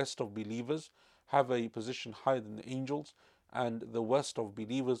 that the best of believers have a position higher than the angels, and the worst of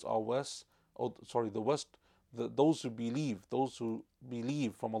believers are worse. Those who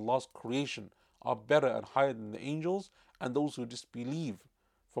believe from Allah's creation are better and higher than the angels, and those who disbelieve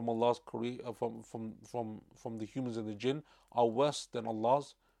from Allah's from the humans and the jinn are worse than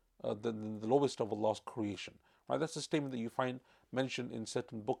than the lowest of Allah's creation. Right? That's a statement that you find mentioned in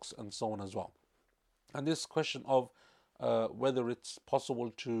certain books and so on as well. And this question of whether it's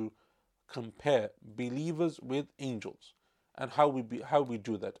possible to compare believers with angels, and how we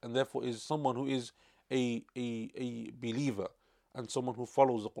do that, and therefore is someone who is a believer and someone who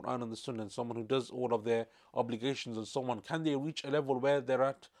follows the Quran and the Sunnah and someone who does all of their obligations and so on, can they reach a level where they're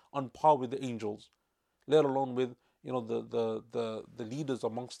at on par with the angels, let alone with the leaders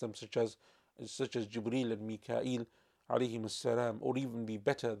amongst them, such as Jibreel and Mikael alayhim as-salam, or even be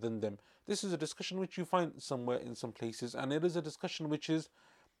better than them? This is a discussion which you find somewhere in some places, and it is a discussion which is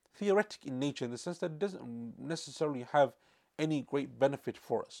theoretic in nature, in the sense that it doesn't necessarily have any great benefit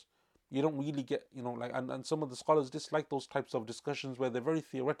for us. You don't really get, and some of the scholars dislike those types of discussions where they're very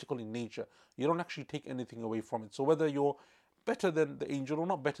theoretical in nature. You don't actually take anything away from it. So whether you're better than the angel or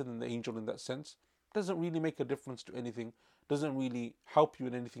not better than the angel in that sense, doesn't really make a difference to anything, doesn't really help you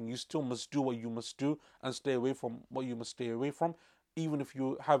in anything. You still must do what you must do and stay away from what you must stay away from. Even if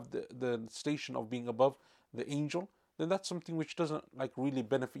you have the station of being above the angel, then that's something which doesn't really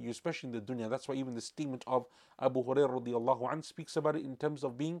benefit you, especially in the dunya. That's why even the statement of Abu Hurairah radiallahu anhu speaks about it in terms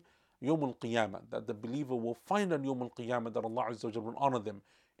of being Yawm al-Qiyamah, that the believer will find on Yawm al-Qiyamah that Allah Azza wa Jalla will honor them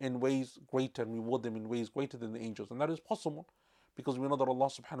in ways greater and reward them in ways greater than the angels. And that is possible because we know that Allah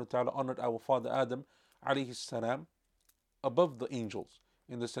subhanahu wa ta'ala honored our father Adam alayhi salam above the angels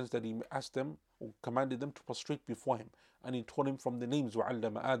in the sense that He asked them or commanded them to prostrate before Him, and He taught him from the names.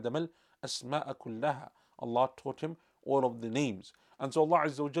 وَعَلَّمَ آدَمَ الْأَسْمَاءَ كُلَّهَا. Allah taught him all of the names. And so Allah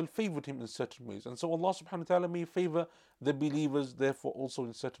Azza wa Jal favored him in certain ways. And so Allah subhanahu wa ta'ala may favor the believers therefore also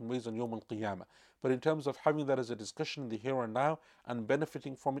in certain ways on Yawm al-Qiyamah. But in terms of having that as a discussion in the here and now and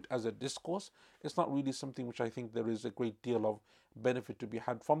benefiting from it as a discourse, it's not really something which I think there is a great deal of benefit to be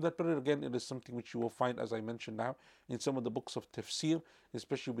had from that. But again, it is something which you will find, as I mentioned now, in some of the books of tafsir,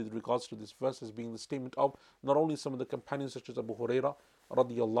 especially with regards to this verse as being the statement of not only some of the companions such as Abu Hurairah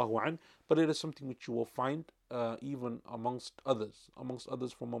radiyallahu an, but it is something which you will find even amongst others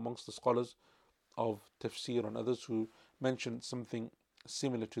from amongst the scholars of tafsir and others who mentioned something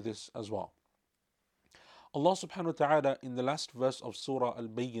similar to this as well. Allah subhanahu wa ta'ala in the last verse of Surah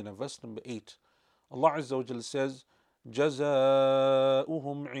Al-Bayyinah, verse number 8, Allah Azza wa Jalla says,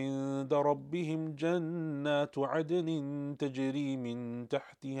 جزاؤهم عند ربهم جنات عدن تجري من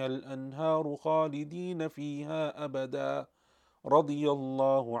تحتها الأنهار خالدين فيها أبدا رضي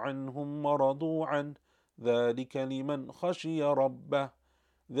الله عنهم ورضوا عنه ذلك لمن خشي ربه.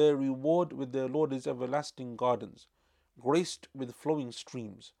 Their reward with their Lord is everlasting gardens, graced with flowing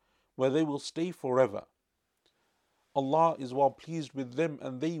streams, where they will stay forever. Allah is well pleased with them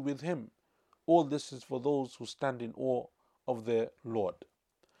and they with Him. All this is for those who stand in awe of their Lord.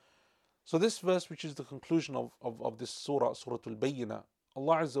 So this verse, which is the conclusion of this surah, Surah Al-Bayyinah,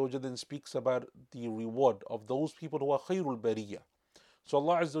 Allah Azza wa Jalla then speaks about the reward of those people who are khairul bariyah. So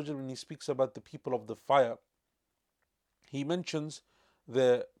Allah Azza wa Jalla, when He speaks about the people of the fire, He mentions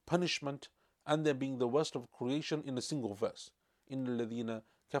their punishment and their being the worst of creation in a single verse. إِنَّ الَّذِينَ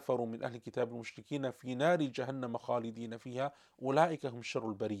كَفَرُوا مِنْ أَهْلِ الْكِتَابِ الْمُشْرِكِينَ فِي نَارِ جَهَنَّمَ خَالِدِينَ فِيهَا أُولَٰئِكَ هُمْ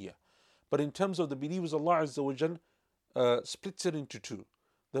شَرُّ الْبَرِيَّةِ. But in terms of the believers, Allah Azza wa Jalla splits it into two.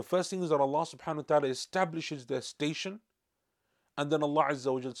 The first thing is that Allah subhanahu wa ta'ala establishes their station, and then Allah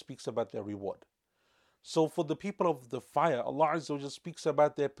Azza wa Jalla speaks about their reward. So for the people of the fire, Allah Azza wa Jalla speaks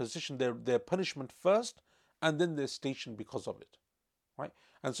about their position, their punishment first, and then their station because of it. Right?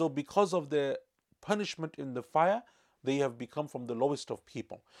 And so because of their punishment in the fire, they have become from the lowest of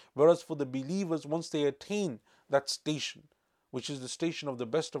people. Whereas for the believers, once they attain that station, which is the station of the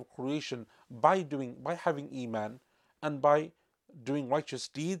best of creation, by having iman and by doing righteous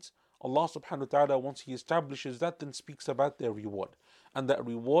deeds, Allah subhanahu wa ta'ala, once He establishes that, then speaks about their reward. And that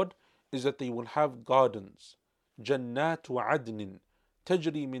reward is that they will have gardens, جنات عدن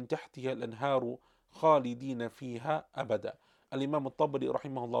تجري من تحتها الأنهار خالدين فيها أبدا. Al-Imam al-Tabari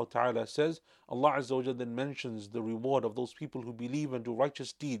rahimahullah ta'ala says, Allah Azza wa Jalla then mentions the reward of those people who believe and do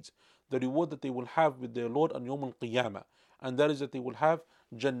righteous deeds, the reward that they will have with their Lord on Yawm al-Qiyamah, and that is that they will have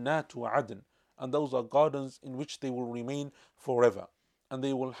Jannatu Adn, and those are gardens in which they will remain forever, and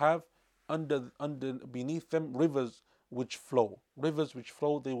they will have beneath them rivers which flow, they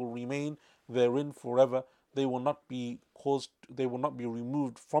will remain therein forever. They will not be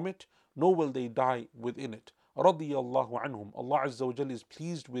removed from it, nor will they die within it. Radiyallahu anhum. Allah Azza wa Jalla is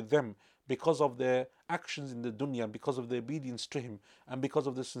pleased with them because of their actions in the dunya, because of their obedience to Him, and because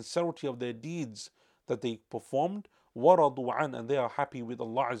of the sincerity of their deeds that they performed. وَرَضُوا عَنْ, and they are happy with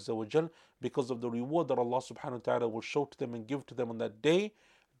Allah Azza wa Jalla because of the reward that Allah subhanahu wa ta'ala will show to them and give to them on that day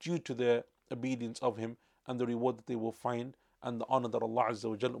due to their obedience of Him, and the reward that they will find and the honor that Allah Azza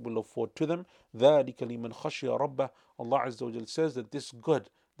wa Jalla will afford to them. ذَلِكَ لِمَنْ خَشِيَ رَبَّهُ. Allah Azza wa Jalla says that this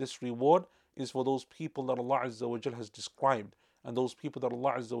reward is for those people that Allah Azza wa Jalla has described, and those people that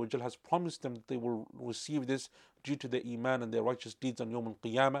Allah Azza wa Jalla has promised them that they will receive this due to their iman and their righteous deeds on Yawm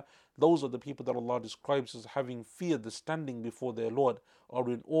al-Qiyamah. Those are the people that Allah describes as having feared the standing before their Lord, or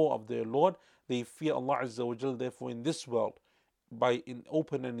in awe of their Lord. They fear Allah Azza wa Jalla therefore in this world, by in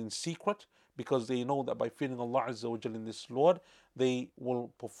open and in secret, because they know that by fearing Allah Azza wa Jalla in this Lord, they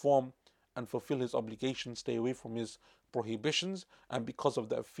will perform and fulfill His obligations, stay away from His prohibitions, and because of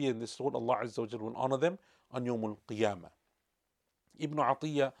that fear in this Lord, Allah Azza wa Jalla will honor them on Yawm al-Qiyamah. Ibn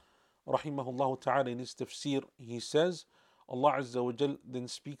Atiyah rahimahullah ta'ala in his tafsir, he says, Allah Azza wa Jalla then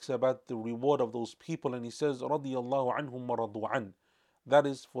speaks about the reward of those people, and He says, radiyallahu anhum wa radu an. That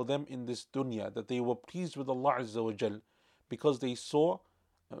is for them in this dunya, that they were pleased with Allah Azza wa Jalla because they saw,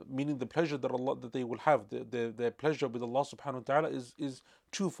 meaning the pleasure that they will have, their pleasure with Allah subhanahu wa ta'ala is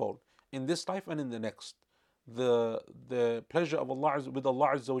twofold, in this life and in the next. The pleasure of Allah with Allah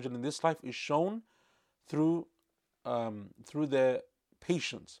Azza wa Jalla in this life is shown through their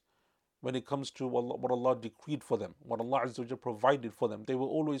patience when it comes to what Allah decreed for them, what Allah Azza wa Jalla provided for them. They were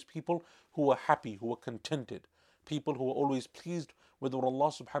always people who were happy, who were contented, people who were always pleased with what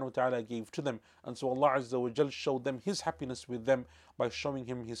Allah subhanahu wa ta'ala gave to them. And so Allah Azza wa Jalla showed them His happiness with them by showing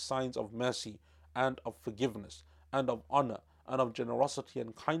Him His signs of mercy and of forgiveness and of honor and of generosity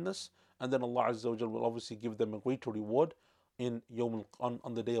and kindness, and then Allah Azza wa Jal will obviously give them a greater reward in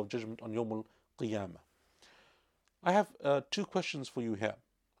on the day of judgment, on Yawm al-Qiyamah. I have two questions for you here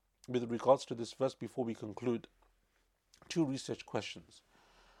with regards to this verse before we conclude. Two research questions.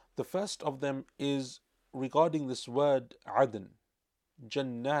 The first of them is regarding this word Adn,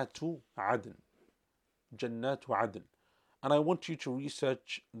 Jannatu Adn, Jannatu Adn. And I want you to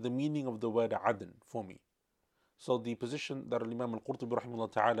research the meaning of the word Adn for me. So the position that Imam al-Qurtubi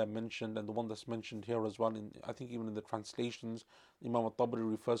rahimahullah ta'ala mentioned, and the one that's mentioned here as well, I think even in the translations, Imam al-Tabari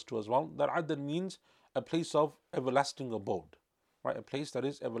refers to as well, that Adn means a place of everlasting abode, right? A place that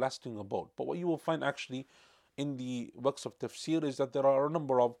is everlasting abode. But what you will find actually in the works of tafsir is that there are a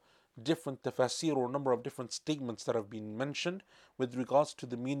number of different tafsir, or a number of different statements that have been mentioned with regards to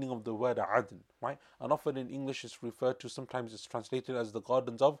the meaning of the word Adn, right? And often in English it's referred to, sometimes it's translated as the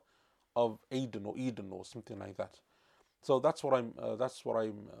gardens of Aden or Eden or something like that. So that's what I'm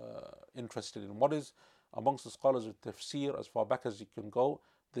interested in. What is amongst the scholars of tafsir, as far back as you can go,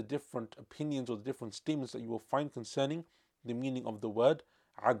 the different opinions or the different statements that you will find concerning the meaning of the word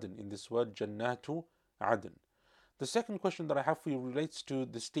Adn, in this word Jannatu Adn. The second question that I have for you relates to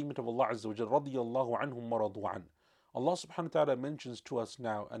the statement of Allah Azza wa Jal, radiyallahu anhum wa radu an. Allah subhanahu wa ta'ala mentions to us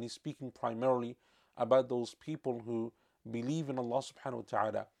now, and He's speaking primarily about those people who believe in Allah subhanahu wa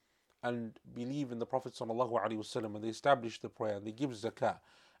ta'ala and believe in the Prophet sallallahu alaihi wasallam, and they establish the prayer, and they give zakah,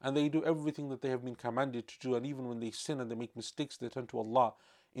 and they do everything that they have been commanded to do, and even when they sin and they make mistakes, they turn to Allah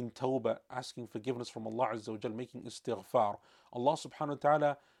in tawbah, asking forgiveness from Allah Azza wa Jal, making istighfar. Allah subhanahu wa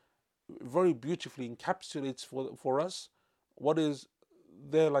ta'ala very beautifully encapsulates for us what is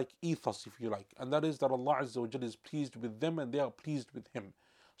their like ethos, if you like, and that is that Allah Azza wa Jal is pleased with them and they are pleased with Him.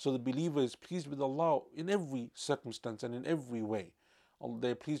 So the believer is pleased with Allah in every circumstance and in every way.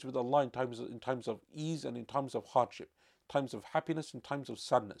 They're pleased with Allah in times of ease and in times of hardship, times of happiness and times of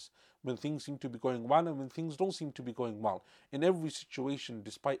sadness, when things seem to be going well and when things don't seem to be going well. In every situation,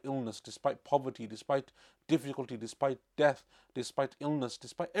 despite illness, despite poverty, despite difficulty, despite death, despite illness,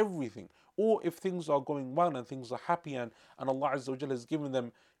 despite everything. Or if things are going well and things are happy, and Allah Azza wa Jalla has given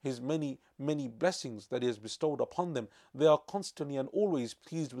them His many blessings that He has bestowed upon them, they are constantly and always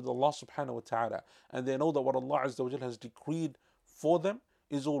pleased with Allah subhanahu wa ta'ala. And they know that what Allah Azza wa Jalla has decreed for them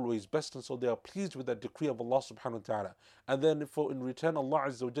is always best, and so they are pleased with that decree of Allah subhanahu wa ta'ala. And then in return, Allah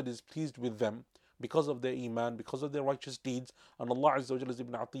Azza wa Jalla is pleased with them because of their iman, because of their righteous deeds. And Allah Azza wa Jalla, as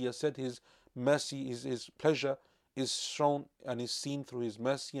Ibn Atiyah said, His mercy, His pleasure is shown and is seen through His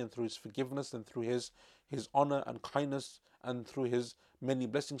mercy and through His forgiveness and through His honor and kindness and through His many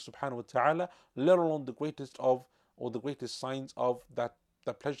blessings subhanahu wa ta'ala, let alone the greatest signs of that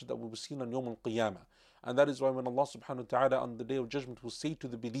pleasure that will be seen on Yawm al-Qiyamah. And that is why when Allah subhanahu wa ta'ala on the day of judgment will say to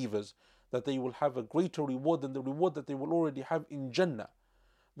the believers that they will have a greater reward than the reward that they will already have in Jannah,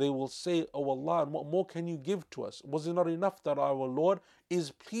 they will say, "Oh Allah, and what more can you give to us? Was it not enough that our Lord is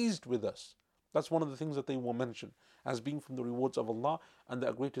pleased with us?" That's one of the things that they will mention as being from the rewards of Allah. And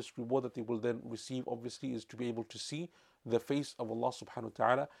the greatest reward that they will then receive, obviously, is to be able to see the face of Allah subhanahu wa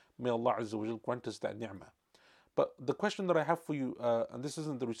ta'ala. May Allah Azza wa Jal grant us that ni'mah. But the question that I have for you, and this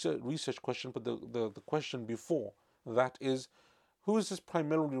isn't the research question, but the question before that is, who is this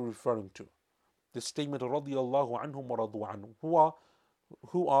primarily referring to? This statement, radiyallahu anhum wa radu anhu.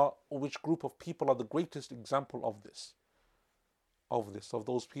 Or which group of people are the greatest example of this? Of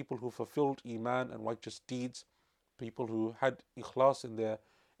those people who fulfilled iman and righteous deeds, people who had ikhlas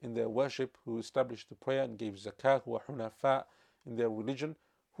in their worship, who established the prayer and gave zakah, who are hunafa in their religion.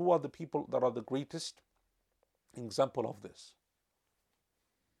 Who are the people that are the greatest example of this?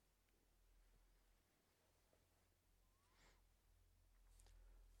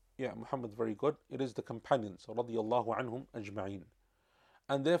 Yeah, Muhammad, very good. It is the companions, radiyallahu anhum ajma'in.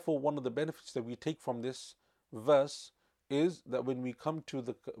 And therefore, one of the benefits that we take from this verse is that when we come to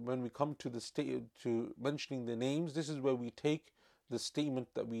mentioning the names, this is where we take the statement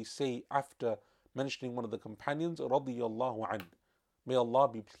that we say after mentioning one of the companions, radiyallahu an. May Allah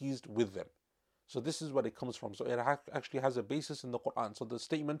be pleased with them. So this is where it comes from. So it actually has a basis in the Quran. So the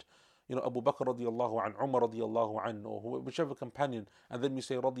statement, Abu Bakr radiyallahu an, Umar radiyallahu an, or whichever companion, and then we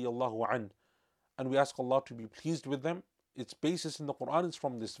say radiyallahu an, and we ask Allah to be pleased with them, its basis in the Quran is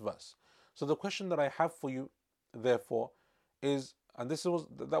from this verse. So the question that I have for you, therefore, is, and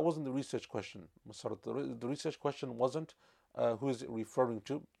that wasn't the research question, Musarat. The research question wasn't who is it referring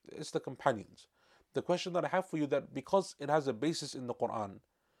to, it's the companions. The question that I have for you, that because it has a basis in the Quran,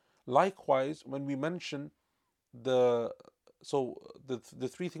 likewise, when we mention the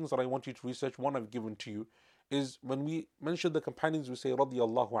three things that I want you to research, one I've given to you, is when we mention the companions, we say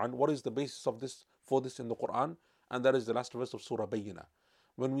radiyallahu an. What is the basis of this in the Quran? and that is the last verse of Surah Bayyinah.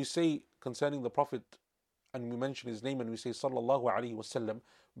 When we say concerning the Prophet and we mention his name and we say Sallallahu Alaihi Wasallam,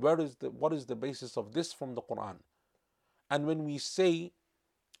 what is the basis of this from the Quran? And when we say,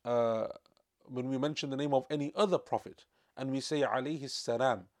 uh, when we mention the name of any other Prophet and we say Alayhi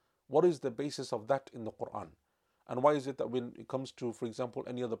Salam, what is the basis of that in the Quran? And why is it that when it comes to, for example,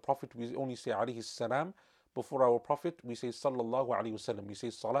 any other Prophet, we only say Alayhi Salam? Before our Prophet, we say Sallallahu Alaihi Wasallam, we say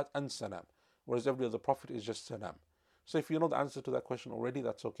Salat and Salam, whereas every other Prophet is just Salam. So if you know the answer to that question already,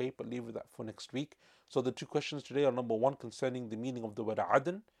 that's okay, but leave that for next week. So the two questions today are number one, concerning the meaning of the word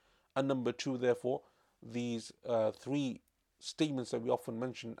adn, and number two, therefore, these three statements that we often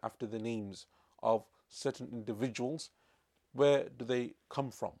mention after the names of certain individuals, where do they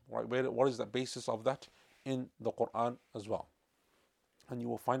come from? Right? What is the basis of that in the Quran as well? And you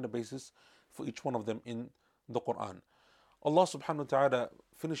will find a basis for each one of them in the Quran. Allah subhanahu wa ta'ala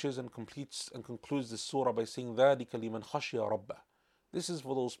finishes and completes and concludes this surah by saying, ذَلِكَ لِمَنْ خَشِيَ رَبَّهُ. This is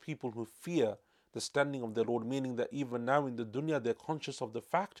for those people who fear the standing of their Lord, meaning that even now in the dunya they're conscious of the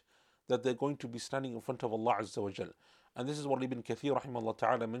fact that they're going to be standing in front of Allah Azza wa Jal. And this is what Ibn Kathir rahimahullah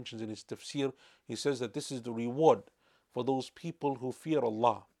ta'ala mentions in his tafsir. He says that this is the reward for those people who fear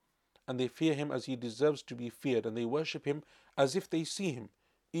Allah, and they fear Him as He deserves to be feared, and they worship Him as if they see Him,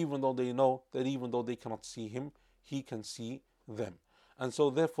 even though they know that even though they cannot see Him, He can see them. And so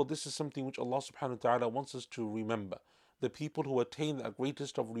therefore this is something which Allah subhanahu wa ta'ala wants us to remember. The people who attain the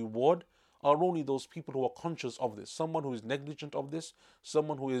greatest of reward are only those people who are conscious of this. Someone who is negligent of this,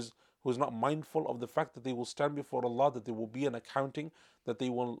 someone who is not mindful of the fact that they will stand before Allah, that there will be an accounting, that they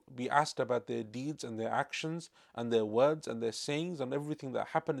will be asked about their deeds and their actions and their words and their sayings and everything that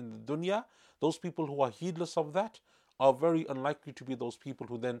happened in the dunya. Those people who are heedless of that are very unlikely to be those people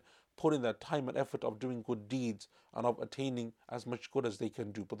who then put in that time and effort of doing good deeds and of attaining as much good as they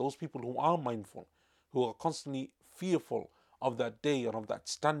can do. But those people who are mindful, who are constantly fearful of that day and of that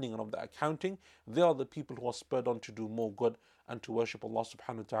standing and of that accounting, they are the people who are spurred on to do more good and to worship Allah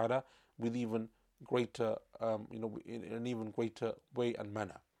subhanahu wa ta'ala with even greater, in an even greater way and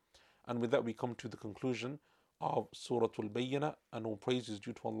manner. And with that we come to the conclusion of Surah Al-Bayyinah, and all praise is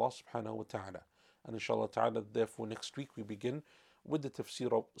due to Allah subhanahu wa ta'ala. And inshallah ta'ala, therefore next week we begin with the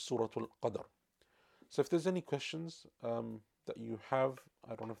tafsir of Surah Al-Qadr. So if there's any questions that you have,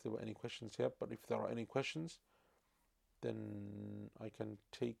 I don't know if there were any questions here, but if there are any questions, then I can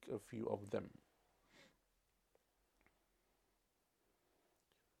take a few of them.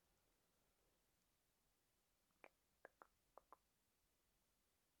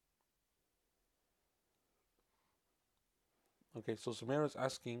 Okay, so Samira is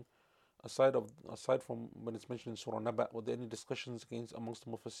asking, aside from when it's mentioned in Surah Naba, were there any discussions amongst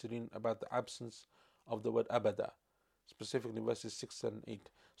the Mufassirin about the absence of the word abada, specifically verses 6 and 8?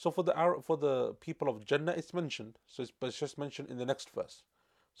 So for the people of Jannah, it's mentioned. So it's just mentioned in the next verse.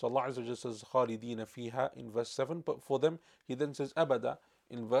 So Allah Azza wa Jalla says khalidina fiha in verse 7, but for them He then says abada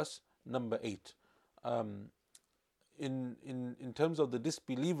in verse number 8. In terms of the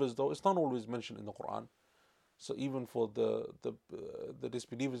disbelievers, though, it's not always mentioned in the Quran. So even for the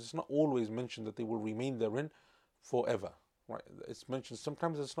disbelievers, it's not always mentioned that they will remain therein forever. Right? It's mentioned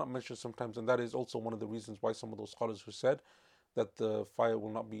sometimes, it's not mentioned sometimes, and that is also one of the reasons why some of those scholars who said that the fire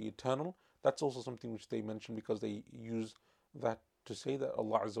will not be eternal, that's also something which they mention because they use that to say that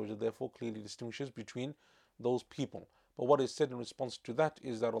Allah Azza wa Jalla therefore clearly distinguishes between those people. But what is said in response to that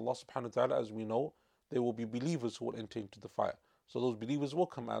is that Allah subhanahu wa ta'ala, as we know, there will be believers who will enter into the fire. So those believers will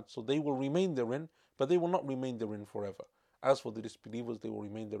come out, so they will remain therein, but they will not remain therein forever. As for the disbelievers, they will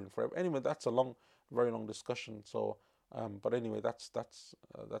remain therein forever. Anyway, that's a very long discussion. So, but anyway, that's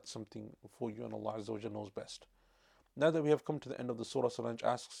something for you, and Allah Azza wa Jalla knows best. Now that we have come to the end of the surah, Salanj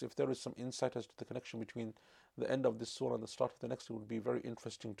asks if there is some insight as to the connection between the end of this surah and the start of the next. It would be very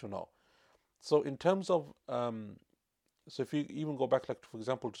interesting to know. So, in terms of, so if you even go back, like for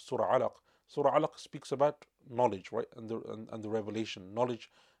example, to Surah Alaq. Surah Alaq speaks about knowledge, right, and the revelation, knowledge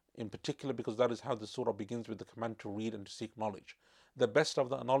in particular, because that is how the surah begins, with the command to read and to seek knowledge. The best of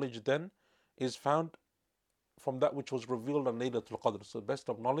the knowledge then is found from that which was revealed on Laylatul Qadr. So the best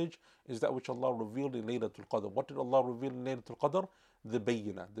of knowledge is that which Allah revealed in Laylatul Qadr. What did Allah reveal in Laylatul Qadr? The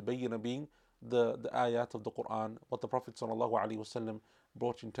Bayyinah being the ayat of the Quran, what the Prophet ﷺ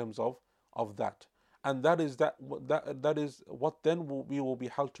brought in terms of that. And that is what then we will be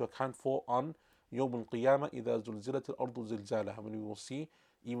held to account for on Yawm al-Qiyamah, إِذَا زُلْزِلَتِ الْأَرْضُ زِلْزَالَهَا, when we will see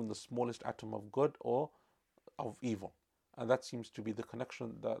even the smallest atom of good or of evil. And that seems to be the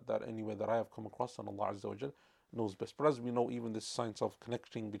connection that anyway that I have come across, and Allah Azza wa Jal knows best. But as we know, even this science of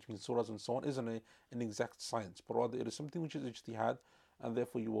connecting between surahs and so on isn't an exact science, but rather it is something which is ijtihad, and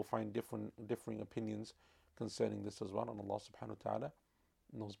therefore you will find differing opinions concerning this as well, and Allah subhanahu wa ta'ala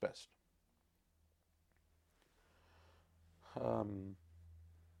knows best.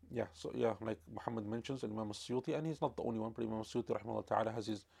 Like Muhammad mentions, Imam al-Suyuti, and he's not the only one, but Imam al-Suyuti rahimahullah ta'ala has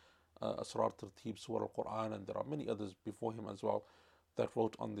his Asrar Tartib Surah al-Quran, and there are many others before him as well that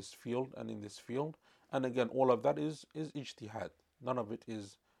wrote on this field and in this field. And again, all of that is ijtihad. None of it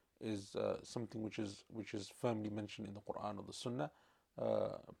is something which is firmly mentioned in the Quran or the Sunnah,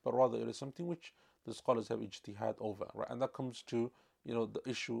 but rather it is something which the scholars have ijtihad over, right? And that comes to the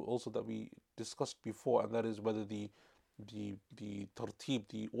issue also that we discussed before, and that is whether the tartib,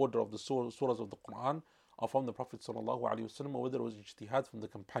 the order of the surahs of the Quran are from the Prophet sallallahu alaihi wasallam, or whether it was ijtihad from the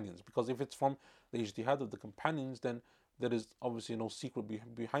companions. Because if it's from the ijtihad of the companions, then there is obviously no secret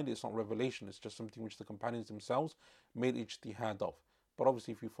behind it. It's not revelation. It's just something which the companions themselves made ijtihad of. But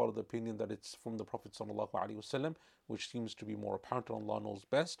obviously, if you follow the opinion that it's from the Prophet sallallahu alaihi wasallam, which seems to be more apparent and Allah knows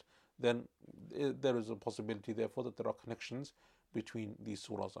best, then there is a possibility, therefore, that there are connections between these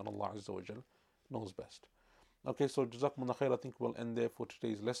surahs, and Allah Azza wa Jal knows best. Okay, so Jazakumullah khair. I think we'll end there for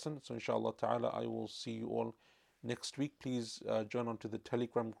today's lesson. So inshallah ta'ala, I will see you all next week. Please join on to the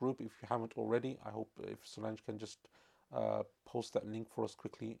Telegram group if you haven't already. I hope if Solange can just post that link for us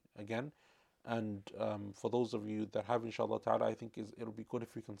quickly again. And for those of you that have, inshallah ta'ala, I think it'll be good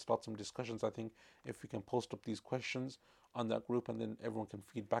if we can start some discussions. I think if we can post up these questions on that group, and then everyone can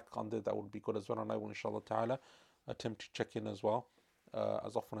feed back on there, that would be good as well. And I will, inshallah ta'ala, attempt to check in as well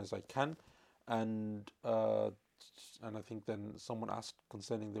as often as I can. And I think then someone asked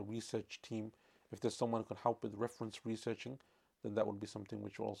concerning the research team, if there's someone who can help with reference researching, then that would be something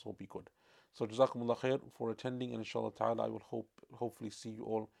which will also be good. So Jazakumullah khair for attending, and inshallah ta'ala I will hopefully see you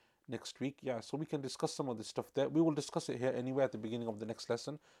all next week. Yeah, so we can discuss some of this stuff there. We will discuss it here anyway at the beginning of the next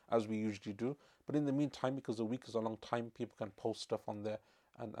lesson, as we usually do. But in the meantime, because a week is a long time, people can post stuff on there,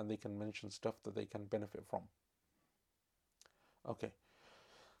 and they can mention stuff that they can benefit from. Okay.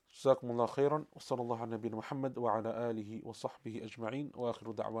 جزاكم الله خيرا وصلى الله على نبينا محمد وعلى آله وصحبه أجمعين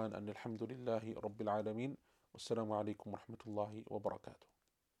وآخر دعوانا أن الحمد لله رب العالمين والسلام عليكم ورحمة الله وبركاته.